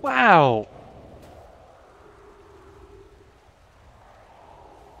 Wow!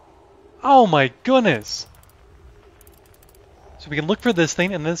 Oh my goodness! So we can look for this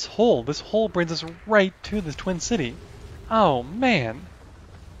thing in this hole. This hole brings us right to the Twin City. Oh man,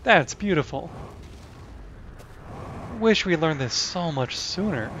 that's beautiful. Wish we learned this so much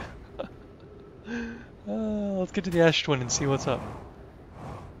sooner. Let's get to the Ash Twin and see what's up.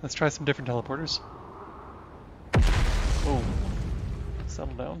 Let's try some different teleporters. Oh,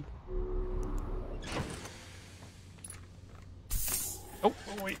 settle down. Oh,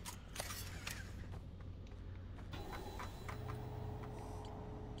 wait.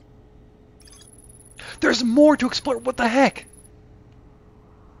 There's more to explore. What the heck?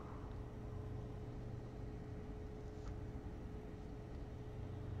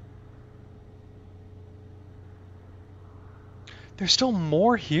 There's still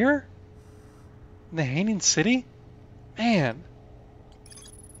more here? In the Hanging City? Man.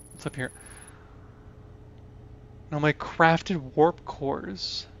 What's up here? No, my crafted warp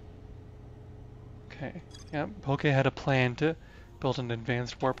cores. Okay. Yeah, Poke had a plan to build an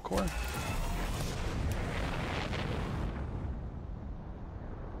advanced warp core.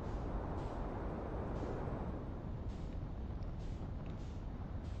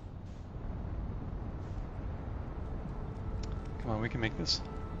 Come on, we can make this.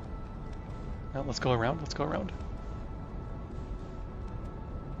 Now let's go around, let's go around.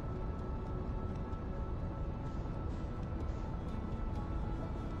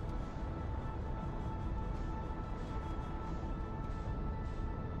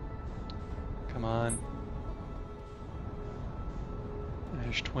 Come on.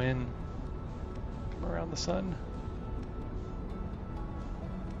 Ash Twin. Come around the sun.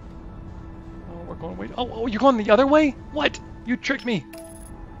 Oh, we're going way. Oh, you're going the other way? What? You tricked me.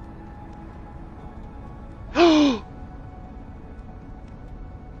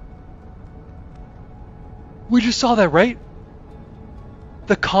 We just saw that, right?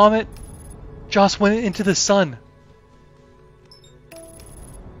 The comet just went into the sun.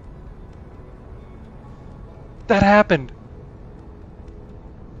 That happened.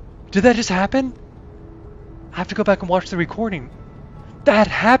 Did that just happen? I have to go back and watch the recording. That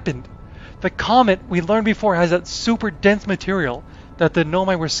happened. The comet, we learned before, has that super dense material that the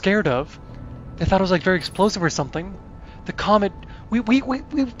Nomai were scared of. They thought it was like very explosive or something. The comet, we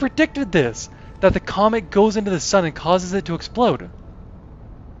predicted this, that the comet goes into the sun and causes it to explode.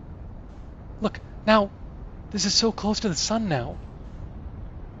 Look, now, this is so close to the sun now.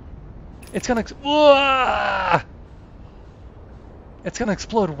 It's gonna, it's gonna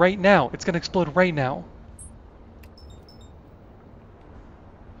explode right now. It's gonna explode right now.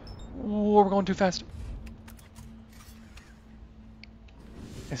 Whoa, we're going too fast.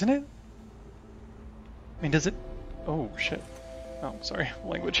 Isn't it? I mean, does it? Oh, shit. Oh, sorry.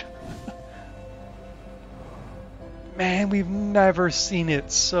 Language. Man, we've never seen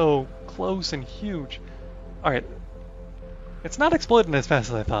it so close and huge. Alright. It's not exploding as fast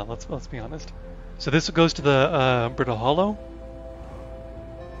as I thought, let's be honest. So this goes to the Brittle Hollow.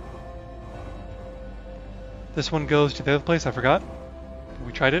 This one goes to the other place, I forgot.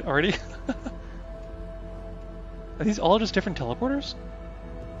 We tried it already. Are these all just different teleporters?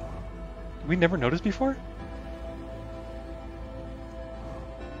 We never noticed before?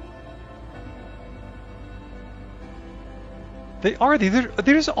 They are. These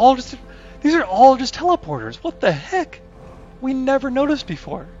are all just teleporters. What the heck? We never noticed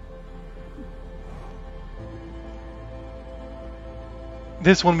before.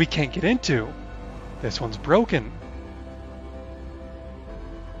 This one we can't get into. This one's broken.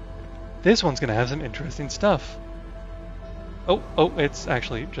 This one's gonna have some interesting stuff. Oh, it's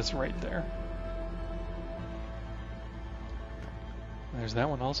actually just right there. There's that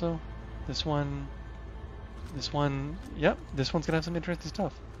one also. This one, yep, this one's gonna have some interesting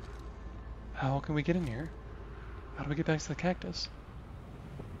stuff. How can we get in here? How do we get back to the cactus?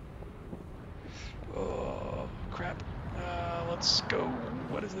 Oh, crap. Let's go.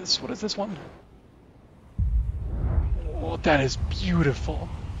 What is this? What is this one? Oh, that is beautiful.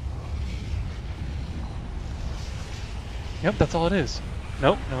 Yep, that's all it is.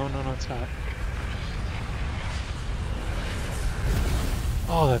 Nope, no, it's not.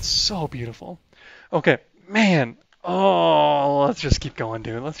 Oh, that's so beautiful. Okay, man. Oh, let's just keep going,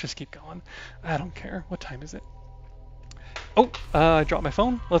 dude. Let's just keep going. I don't care. What time is it? Oh, I dropped my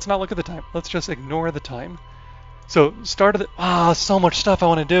phone. Let's not look at the time. Let's just ignore the time. So, start of the... so much stuff I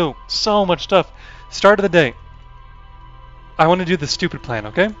want to do. So much stuff. Start of the day. I want to do the stupid plan,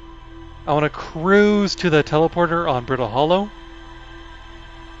 okay? I want to cruise to the teleporter on Brittle Hollow.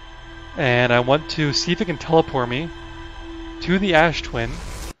 And I want to see if it can teleport me to the Ash Twin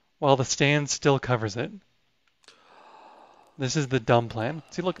while the stand still covers it. This is the dumb plan.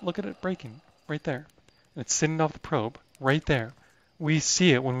 See, look at it breaking right there. And it's sitting off the probe right there. We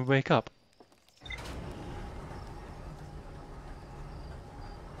see it when we wake up.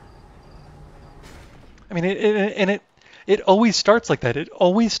 I mean, it always starts like that. It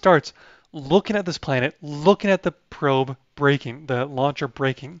always starts looking at this planet, looking at the probe breaking, the launcher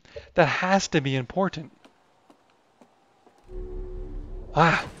breaking. That has to be important.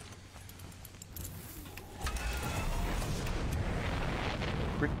 Ah.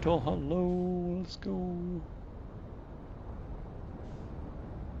 Brickle, hello, let's go.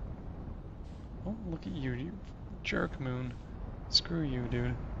 Oh, look at you, you jerk, Moon. Screw you,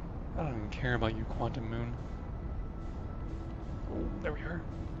 dude. I don't even care about you, Quantum Moon. Oh, there we are.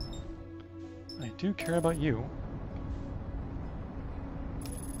 I do care about you.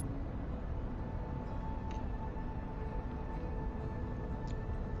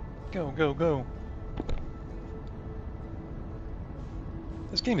 Go, go, go.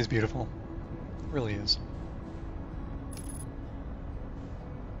 This game is beautiful. It really is.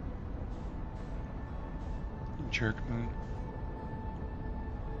 You jerk, Moon.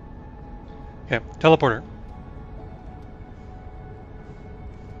 Okay, teleporter.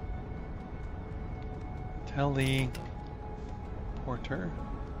 Teleporter.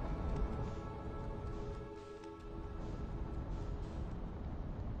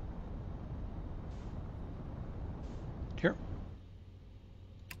 Here.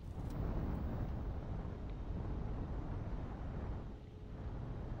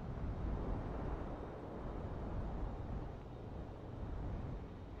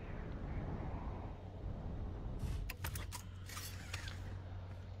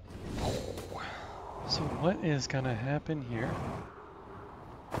 So what is gonna happen here?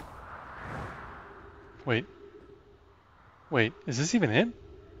 Wait. Wait, is this even it?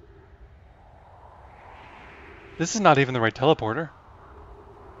 This is not even the right teleporter.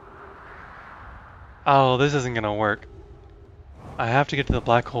 Oh, this isn't gonna work. I have to get to the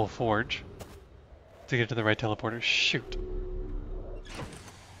black hole forge to get to the right teleporter. Shoot.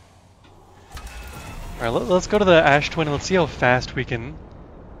 Alright, let's go to the Ash Twin and let's see how fast we can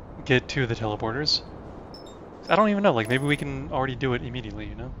get to the teleporters. I don't even know, like maybe we can already do it immediately,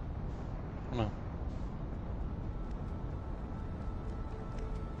 you know? I don't know.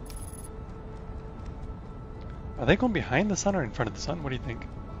 Are they going behind the sun or in front of the sun? What do you think?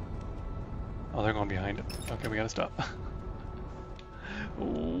 Oh, they're going behind it. Okay, we gotta stop. Oh,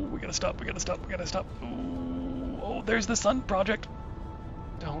 we gotta stop, we gotta stop, we gotta stop. Ooh, oh, there's the sun project.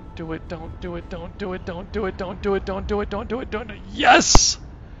 Don't do it, don't do it, don't do it, don't do it, don't do it, don't do it, don't do it, don't do it. Yes!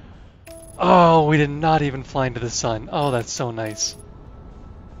 Oh, we did not even fly into the sun. Oh, that's so nice.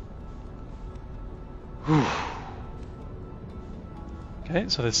 Whew. Okay,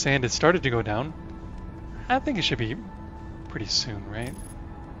 so the sand has started to go down. I think it should be pretty soon, right?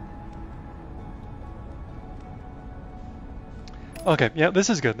 Okay, yeah, this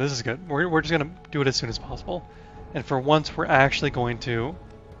is good, this is good. We're just gonna do it as soon as possible. And for once, we're actually going to,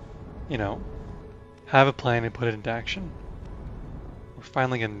 you know, have a plan and put it into action. We're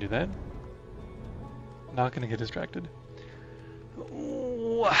finally gonna do that. Not gonna get distracted.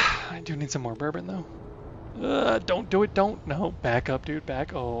 Ooh, I do need some more bourbon though. Don't do it, don't. No, back up, dude,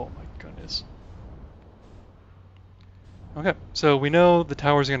 back. Oh my goodness. Okay, so we know the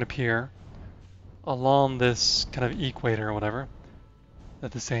towers are gonna appear along this kind of equator or whatever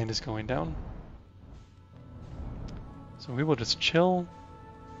that the sand is going down. So we will just chill.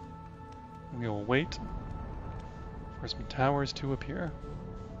 And we will wait for some towers to appear.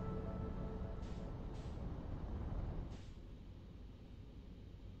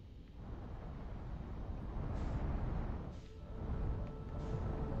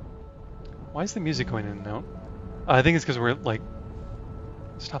 Why is the music going in and out? I think it's because we're like...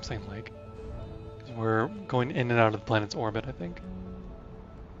 Stop saying like. Because we're going in and out of the planet's orbit, I think.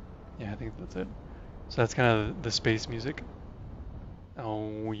 Yeah, I think that's it. So that's kind of the space music.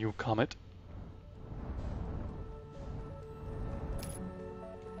 Oh, you comet.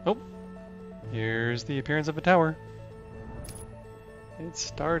 Oh, here's the appearance of a tower. It's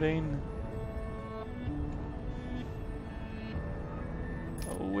starting.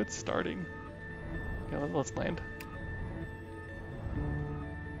 Oh, it's starting. Okay, let's land.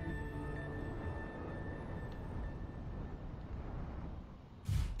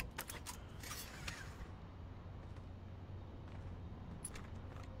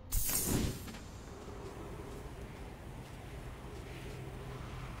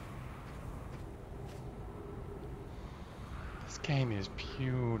 This game is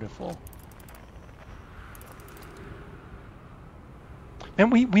beautiful.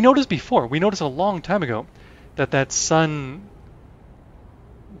 And we noticed before, we noticed a long time ago, that sun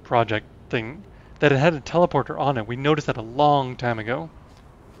project thing, that it had a teleporter on it. We noticed that a long time ago.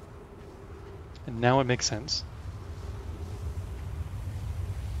 And now it makes sense.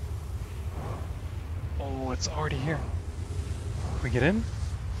 Oh, it's already here. Can we get in?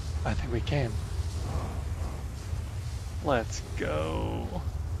 I think we can. Let's go.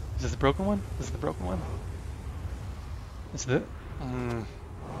 Is this the broken one? This is the broken one. Is it?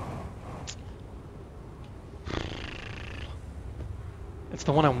 It's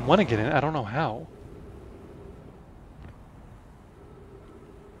the one I want to get in. I don't know how.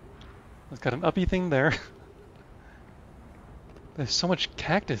 It's got an uppy thing there. There's so much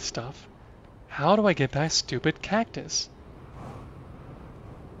cactus stuff. How do I get past stupid cactus?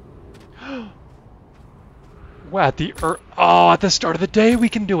 Wow, at the start of the day we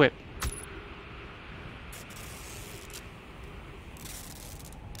can do it.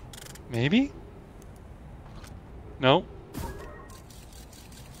 Maybe? No.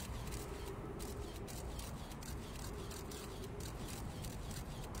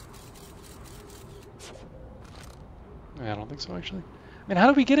 I don't think so, actually. I mean, how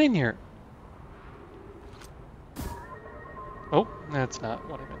do we get in here? Oh, that's not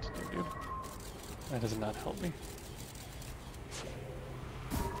what I meant to do, dude. That does not help me.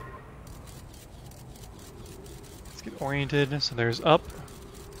 Let's get oriented. So there's up.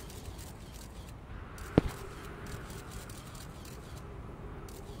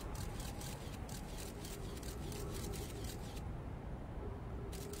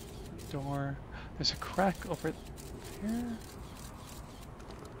 Door. There's a crack over there.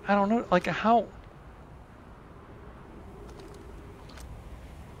 I don't know, like how?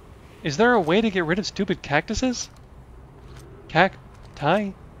 Is there a way to get rid of stupid cactuses?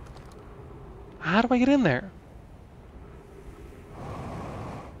 Cacti? How do I get in there?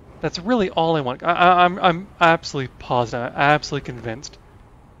 That's really all I want. I'm absolutely positive, I'm absolutely convinced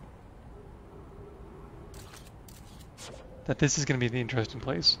that this is going to be the interesting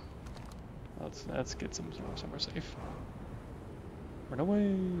place. Let's get somewhere safe. Run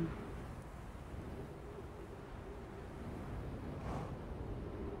away.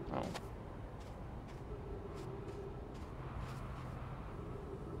 Oh.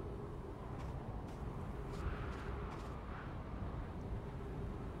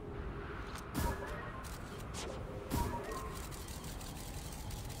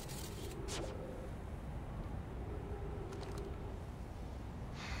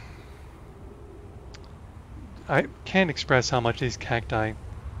 I can't express how much these cacti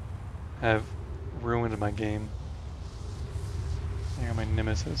have ruined my game. They are my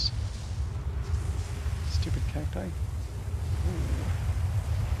nemesis. Stupid cacti. Ooh.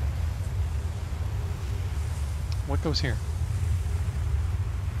 What goes here?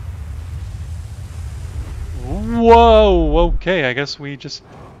 Whoa! Okay, I guess we just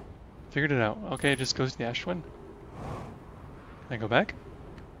figured it out. Okay, it just goes to the ash twin. Can I go back?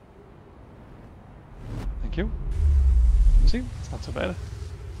 Thank you. See? It's not so bad.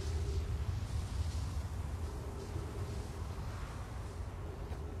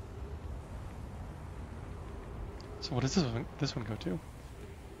 So what does this one go to?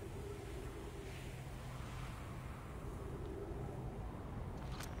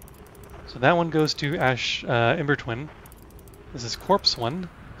 So that one goes to Ash Ember Twin. This is Corpse One.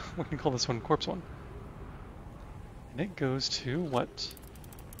 We can call this one Corpse One. And it goes to what?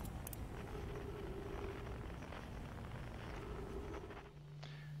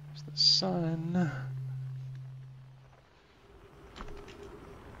 There's the sun.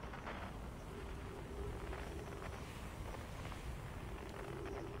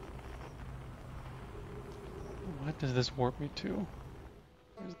 What does this warp me to?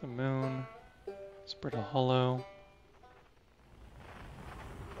 There's the moon. Spread a hollow.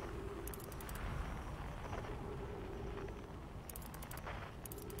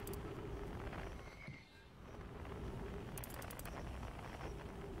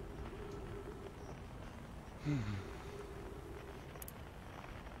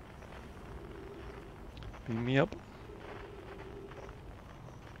 Beam me up.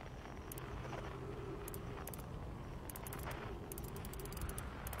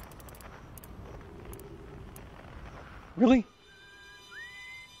 Really?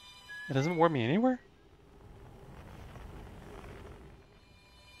 It doesn't warp me anywhere?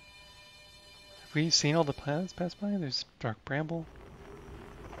 Have we seen all the planets pass by? There's Dark Bramble.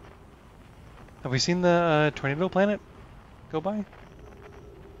 Have we seen the Tornado Planet go by?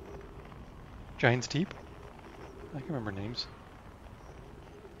 Giant's Deep? I can remember names.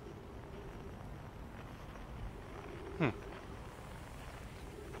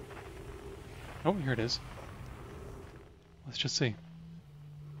 Oh, here it is. Let's just see.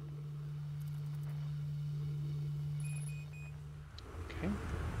 Okay.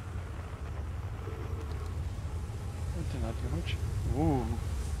 That did not do much. Ooh.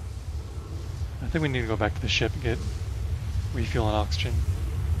 I think we need to go back to the ship and get refuel and oxygen.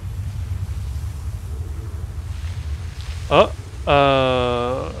 Oh!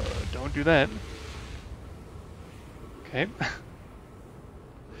 Don't do that. Okay. So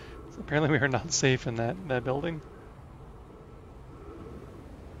apparently we are not safe in that building.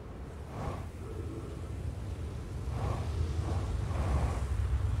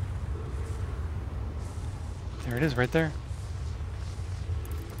 There it is, right there.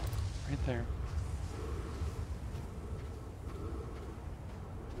 Right there.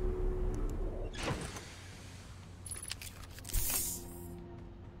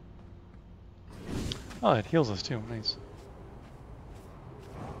 Oh, it heals us too. Nice.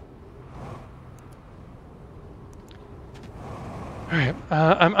 Alright,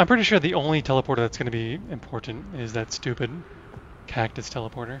 I'm pretty sure the only teleporter that's going to be important is that stupid cactus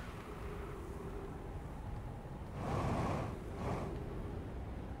teleporter.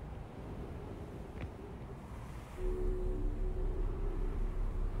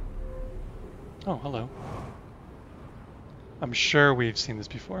 Oh, hello. I'm sure we've seen this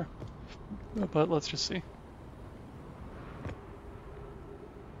before, but let's just see.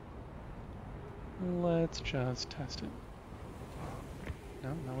 Let's just test it.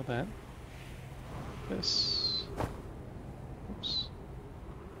 No, not with that. This. Oops.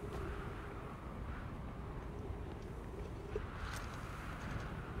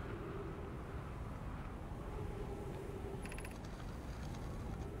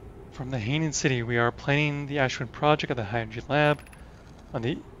 From the Hanan City, we are planning the Ashwin project at the Hydrogen Lab on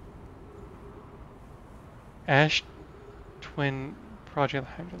the Ash Twin project at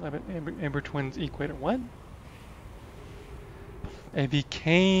the Hydrogen Lab at Amber Twins Equator. What? I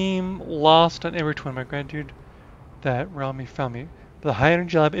became lost on Amber Twin. My gratitude that Rami found me. The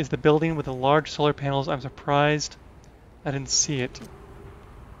Hydrogen Lab is the building with the large solar panels. I'm surprised I didn't see it.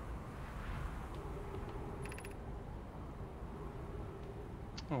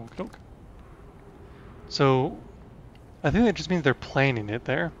 Oh, look. So, I think that just means they're planning it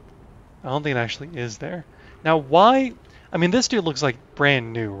there. I don't think it actually is there. Now, why? I mean, this dude looks like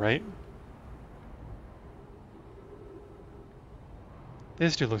brand new, right?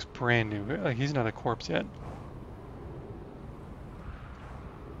 This dude looks brand new. Like, he's not a corpse yet.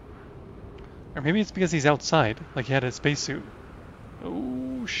 Or maybe it's because he's outside. Like, he had a spacesuit.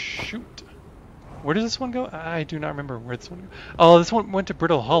 Oh, shoot. Where does this one go? I do not remember where this one goes. Oh, this one went to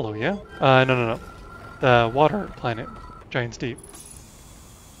Brittle Hollow, yeah? No. The water planet. Giant's Deep.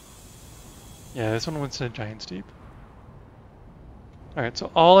 Yeah, this one went to Giant's Deep. Alright, so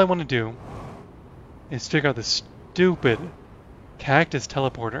all I want to do is figure out this stupid cactus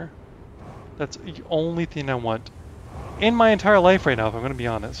teleporter. That's the only thing I want in my entire life right now, if I'm going to be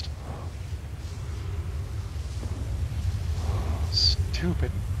honest.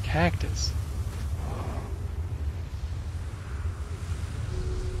 Stupid cactus.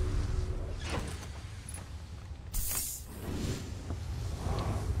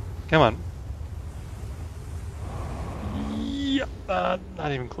 Come on. Yeah,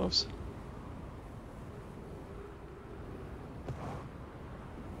 not even close.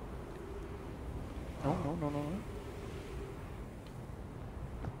 No.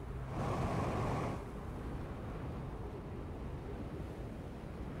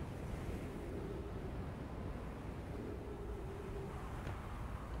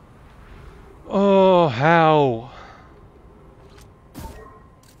 Oh, how?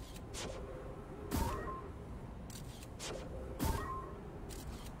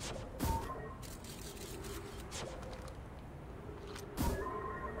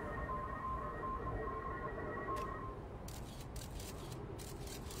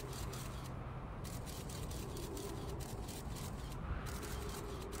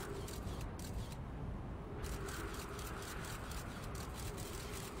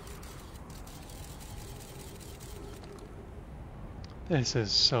 This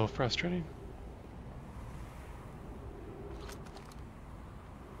is so frustrating.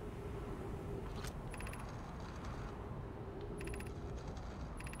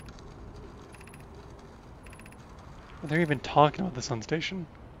 They're even talking about the sun station.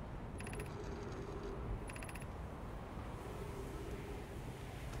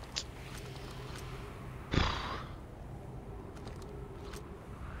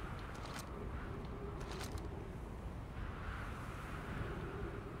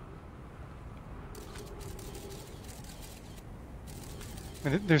 I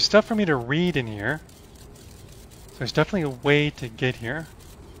mean, there's stuff for me to read in here. So There's definitely a way to get here.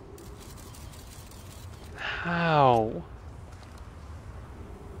 How?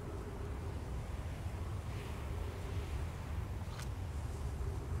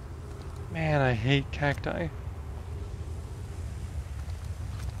 Man, I hate cacti.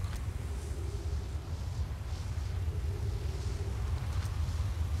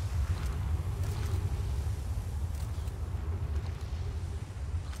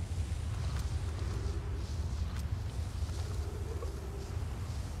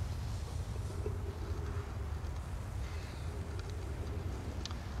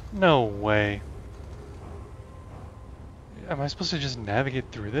 No way. Am I supposed to just navigate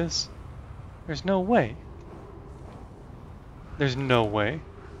through this? There's no way. There's no way.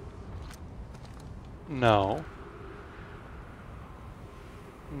 No.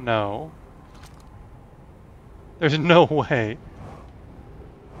 No. There's no way.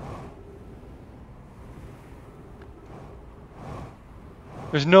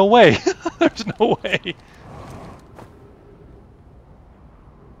 There's no way. There's no way.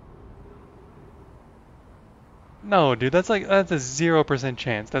 No, dude, that's a 0%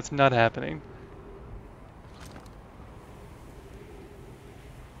 chance. That's not happening.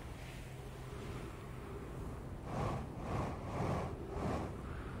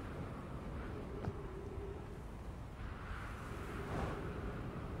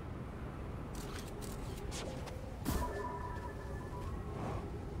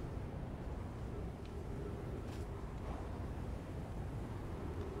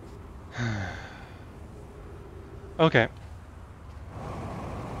 Okay.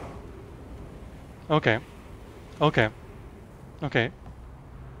 Okay. Okay. Okay.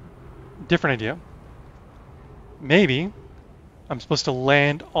 Different idea. Maybe I'm supposed to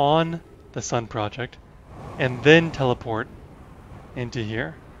land on the Sun Project and then teleport into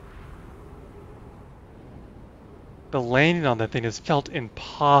here. But landing on that thing has felt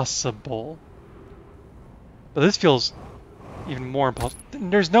impossible. But this feels even more impossible.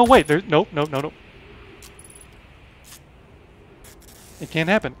 There's no way. Nope. It can't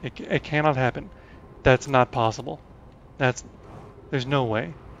happen. It cannot happen. That's not possible. There's no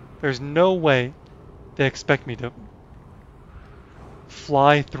way. There's no way they expect me to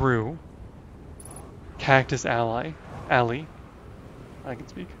fly through Cactus Alley. I can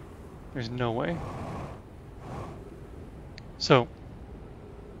speak. There's no way. So.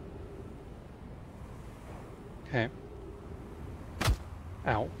 Okay.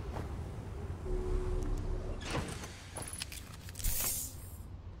 Ow.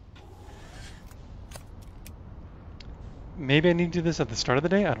 Maybe I need to do this at the start of the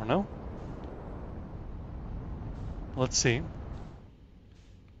day? I don't know. Let's see.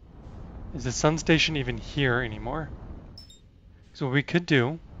 Is the sun station even here anymore? So what we could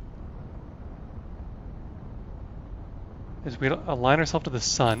do is we align ourselves to the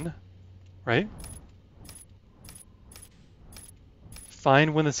sun, right?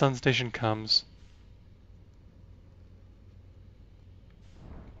 Find when the sun station comes.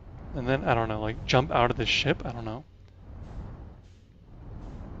 And then, I don't know, like jump out of the ship? I don't know.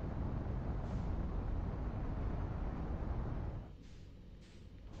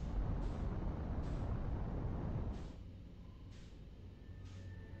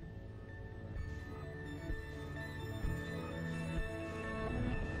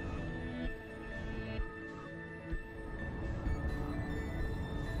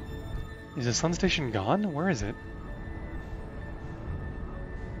 Is the sun station gone? Where is it?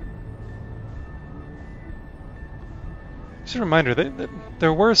 Just a reminder that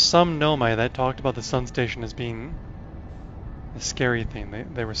there were some Nomai that talked about the sun station as being a scary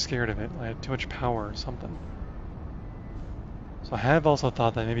thing. They were scared of it. It had too much power or something. So I have also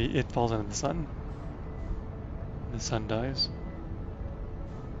thought that maybe it falls into the sun. The sun dies.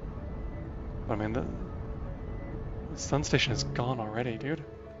 But I mean, the sun station is gone already, dude.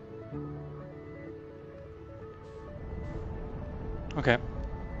 Okay.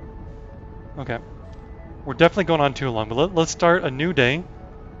 Okay. We're definitely going on too long, but let's start a new day. And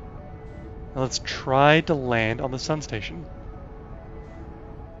let's try to land on the sun station.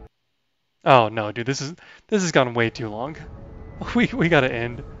 Oh no, dude, this has gone way too long. We gotta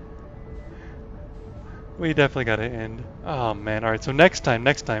end. We definitely gotta end. Oh man, alright, so next time,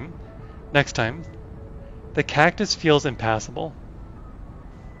 the cactus feels impassable.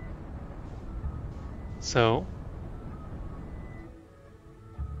 So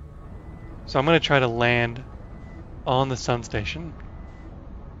I'm going to try to land on the sun station,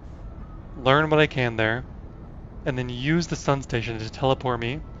 learn what I can there, and then use the sun station to teleport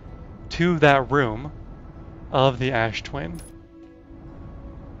me to that room of the Ash Twin.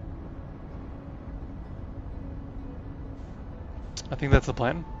 I think that's the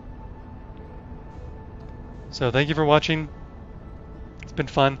plan. So thank you for watching. It's been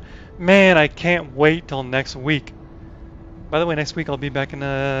fun. Man, I can't wait till next week. By the way, next week I'll be back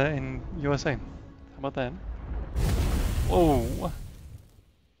in USA. How about that? Whoa.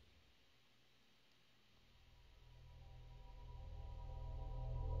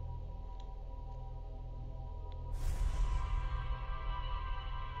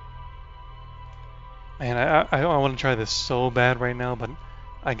 Man, I want to try this so bad right now, but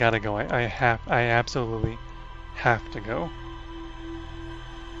I gotta go. I absolutely have to go.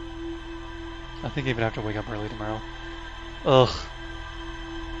 I think I even have to wake up early tomorrow. Ugh.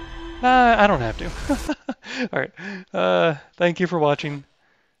 Nah, I don't have to. Alright. Thank you for watching.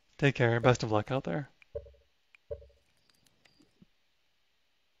 Take care. Best of luck out there.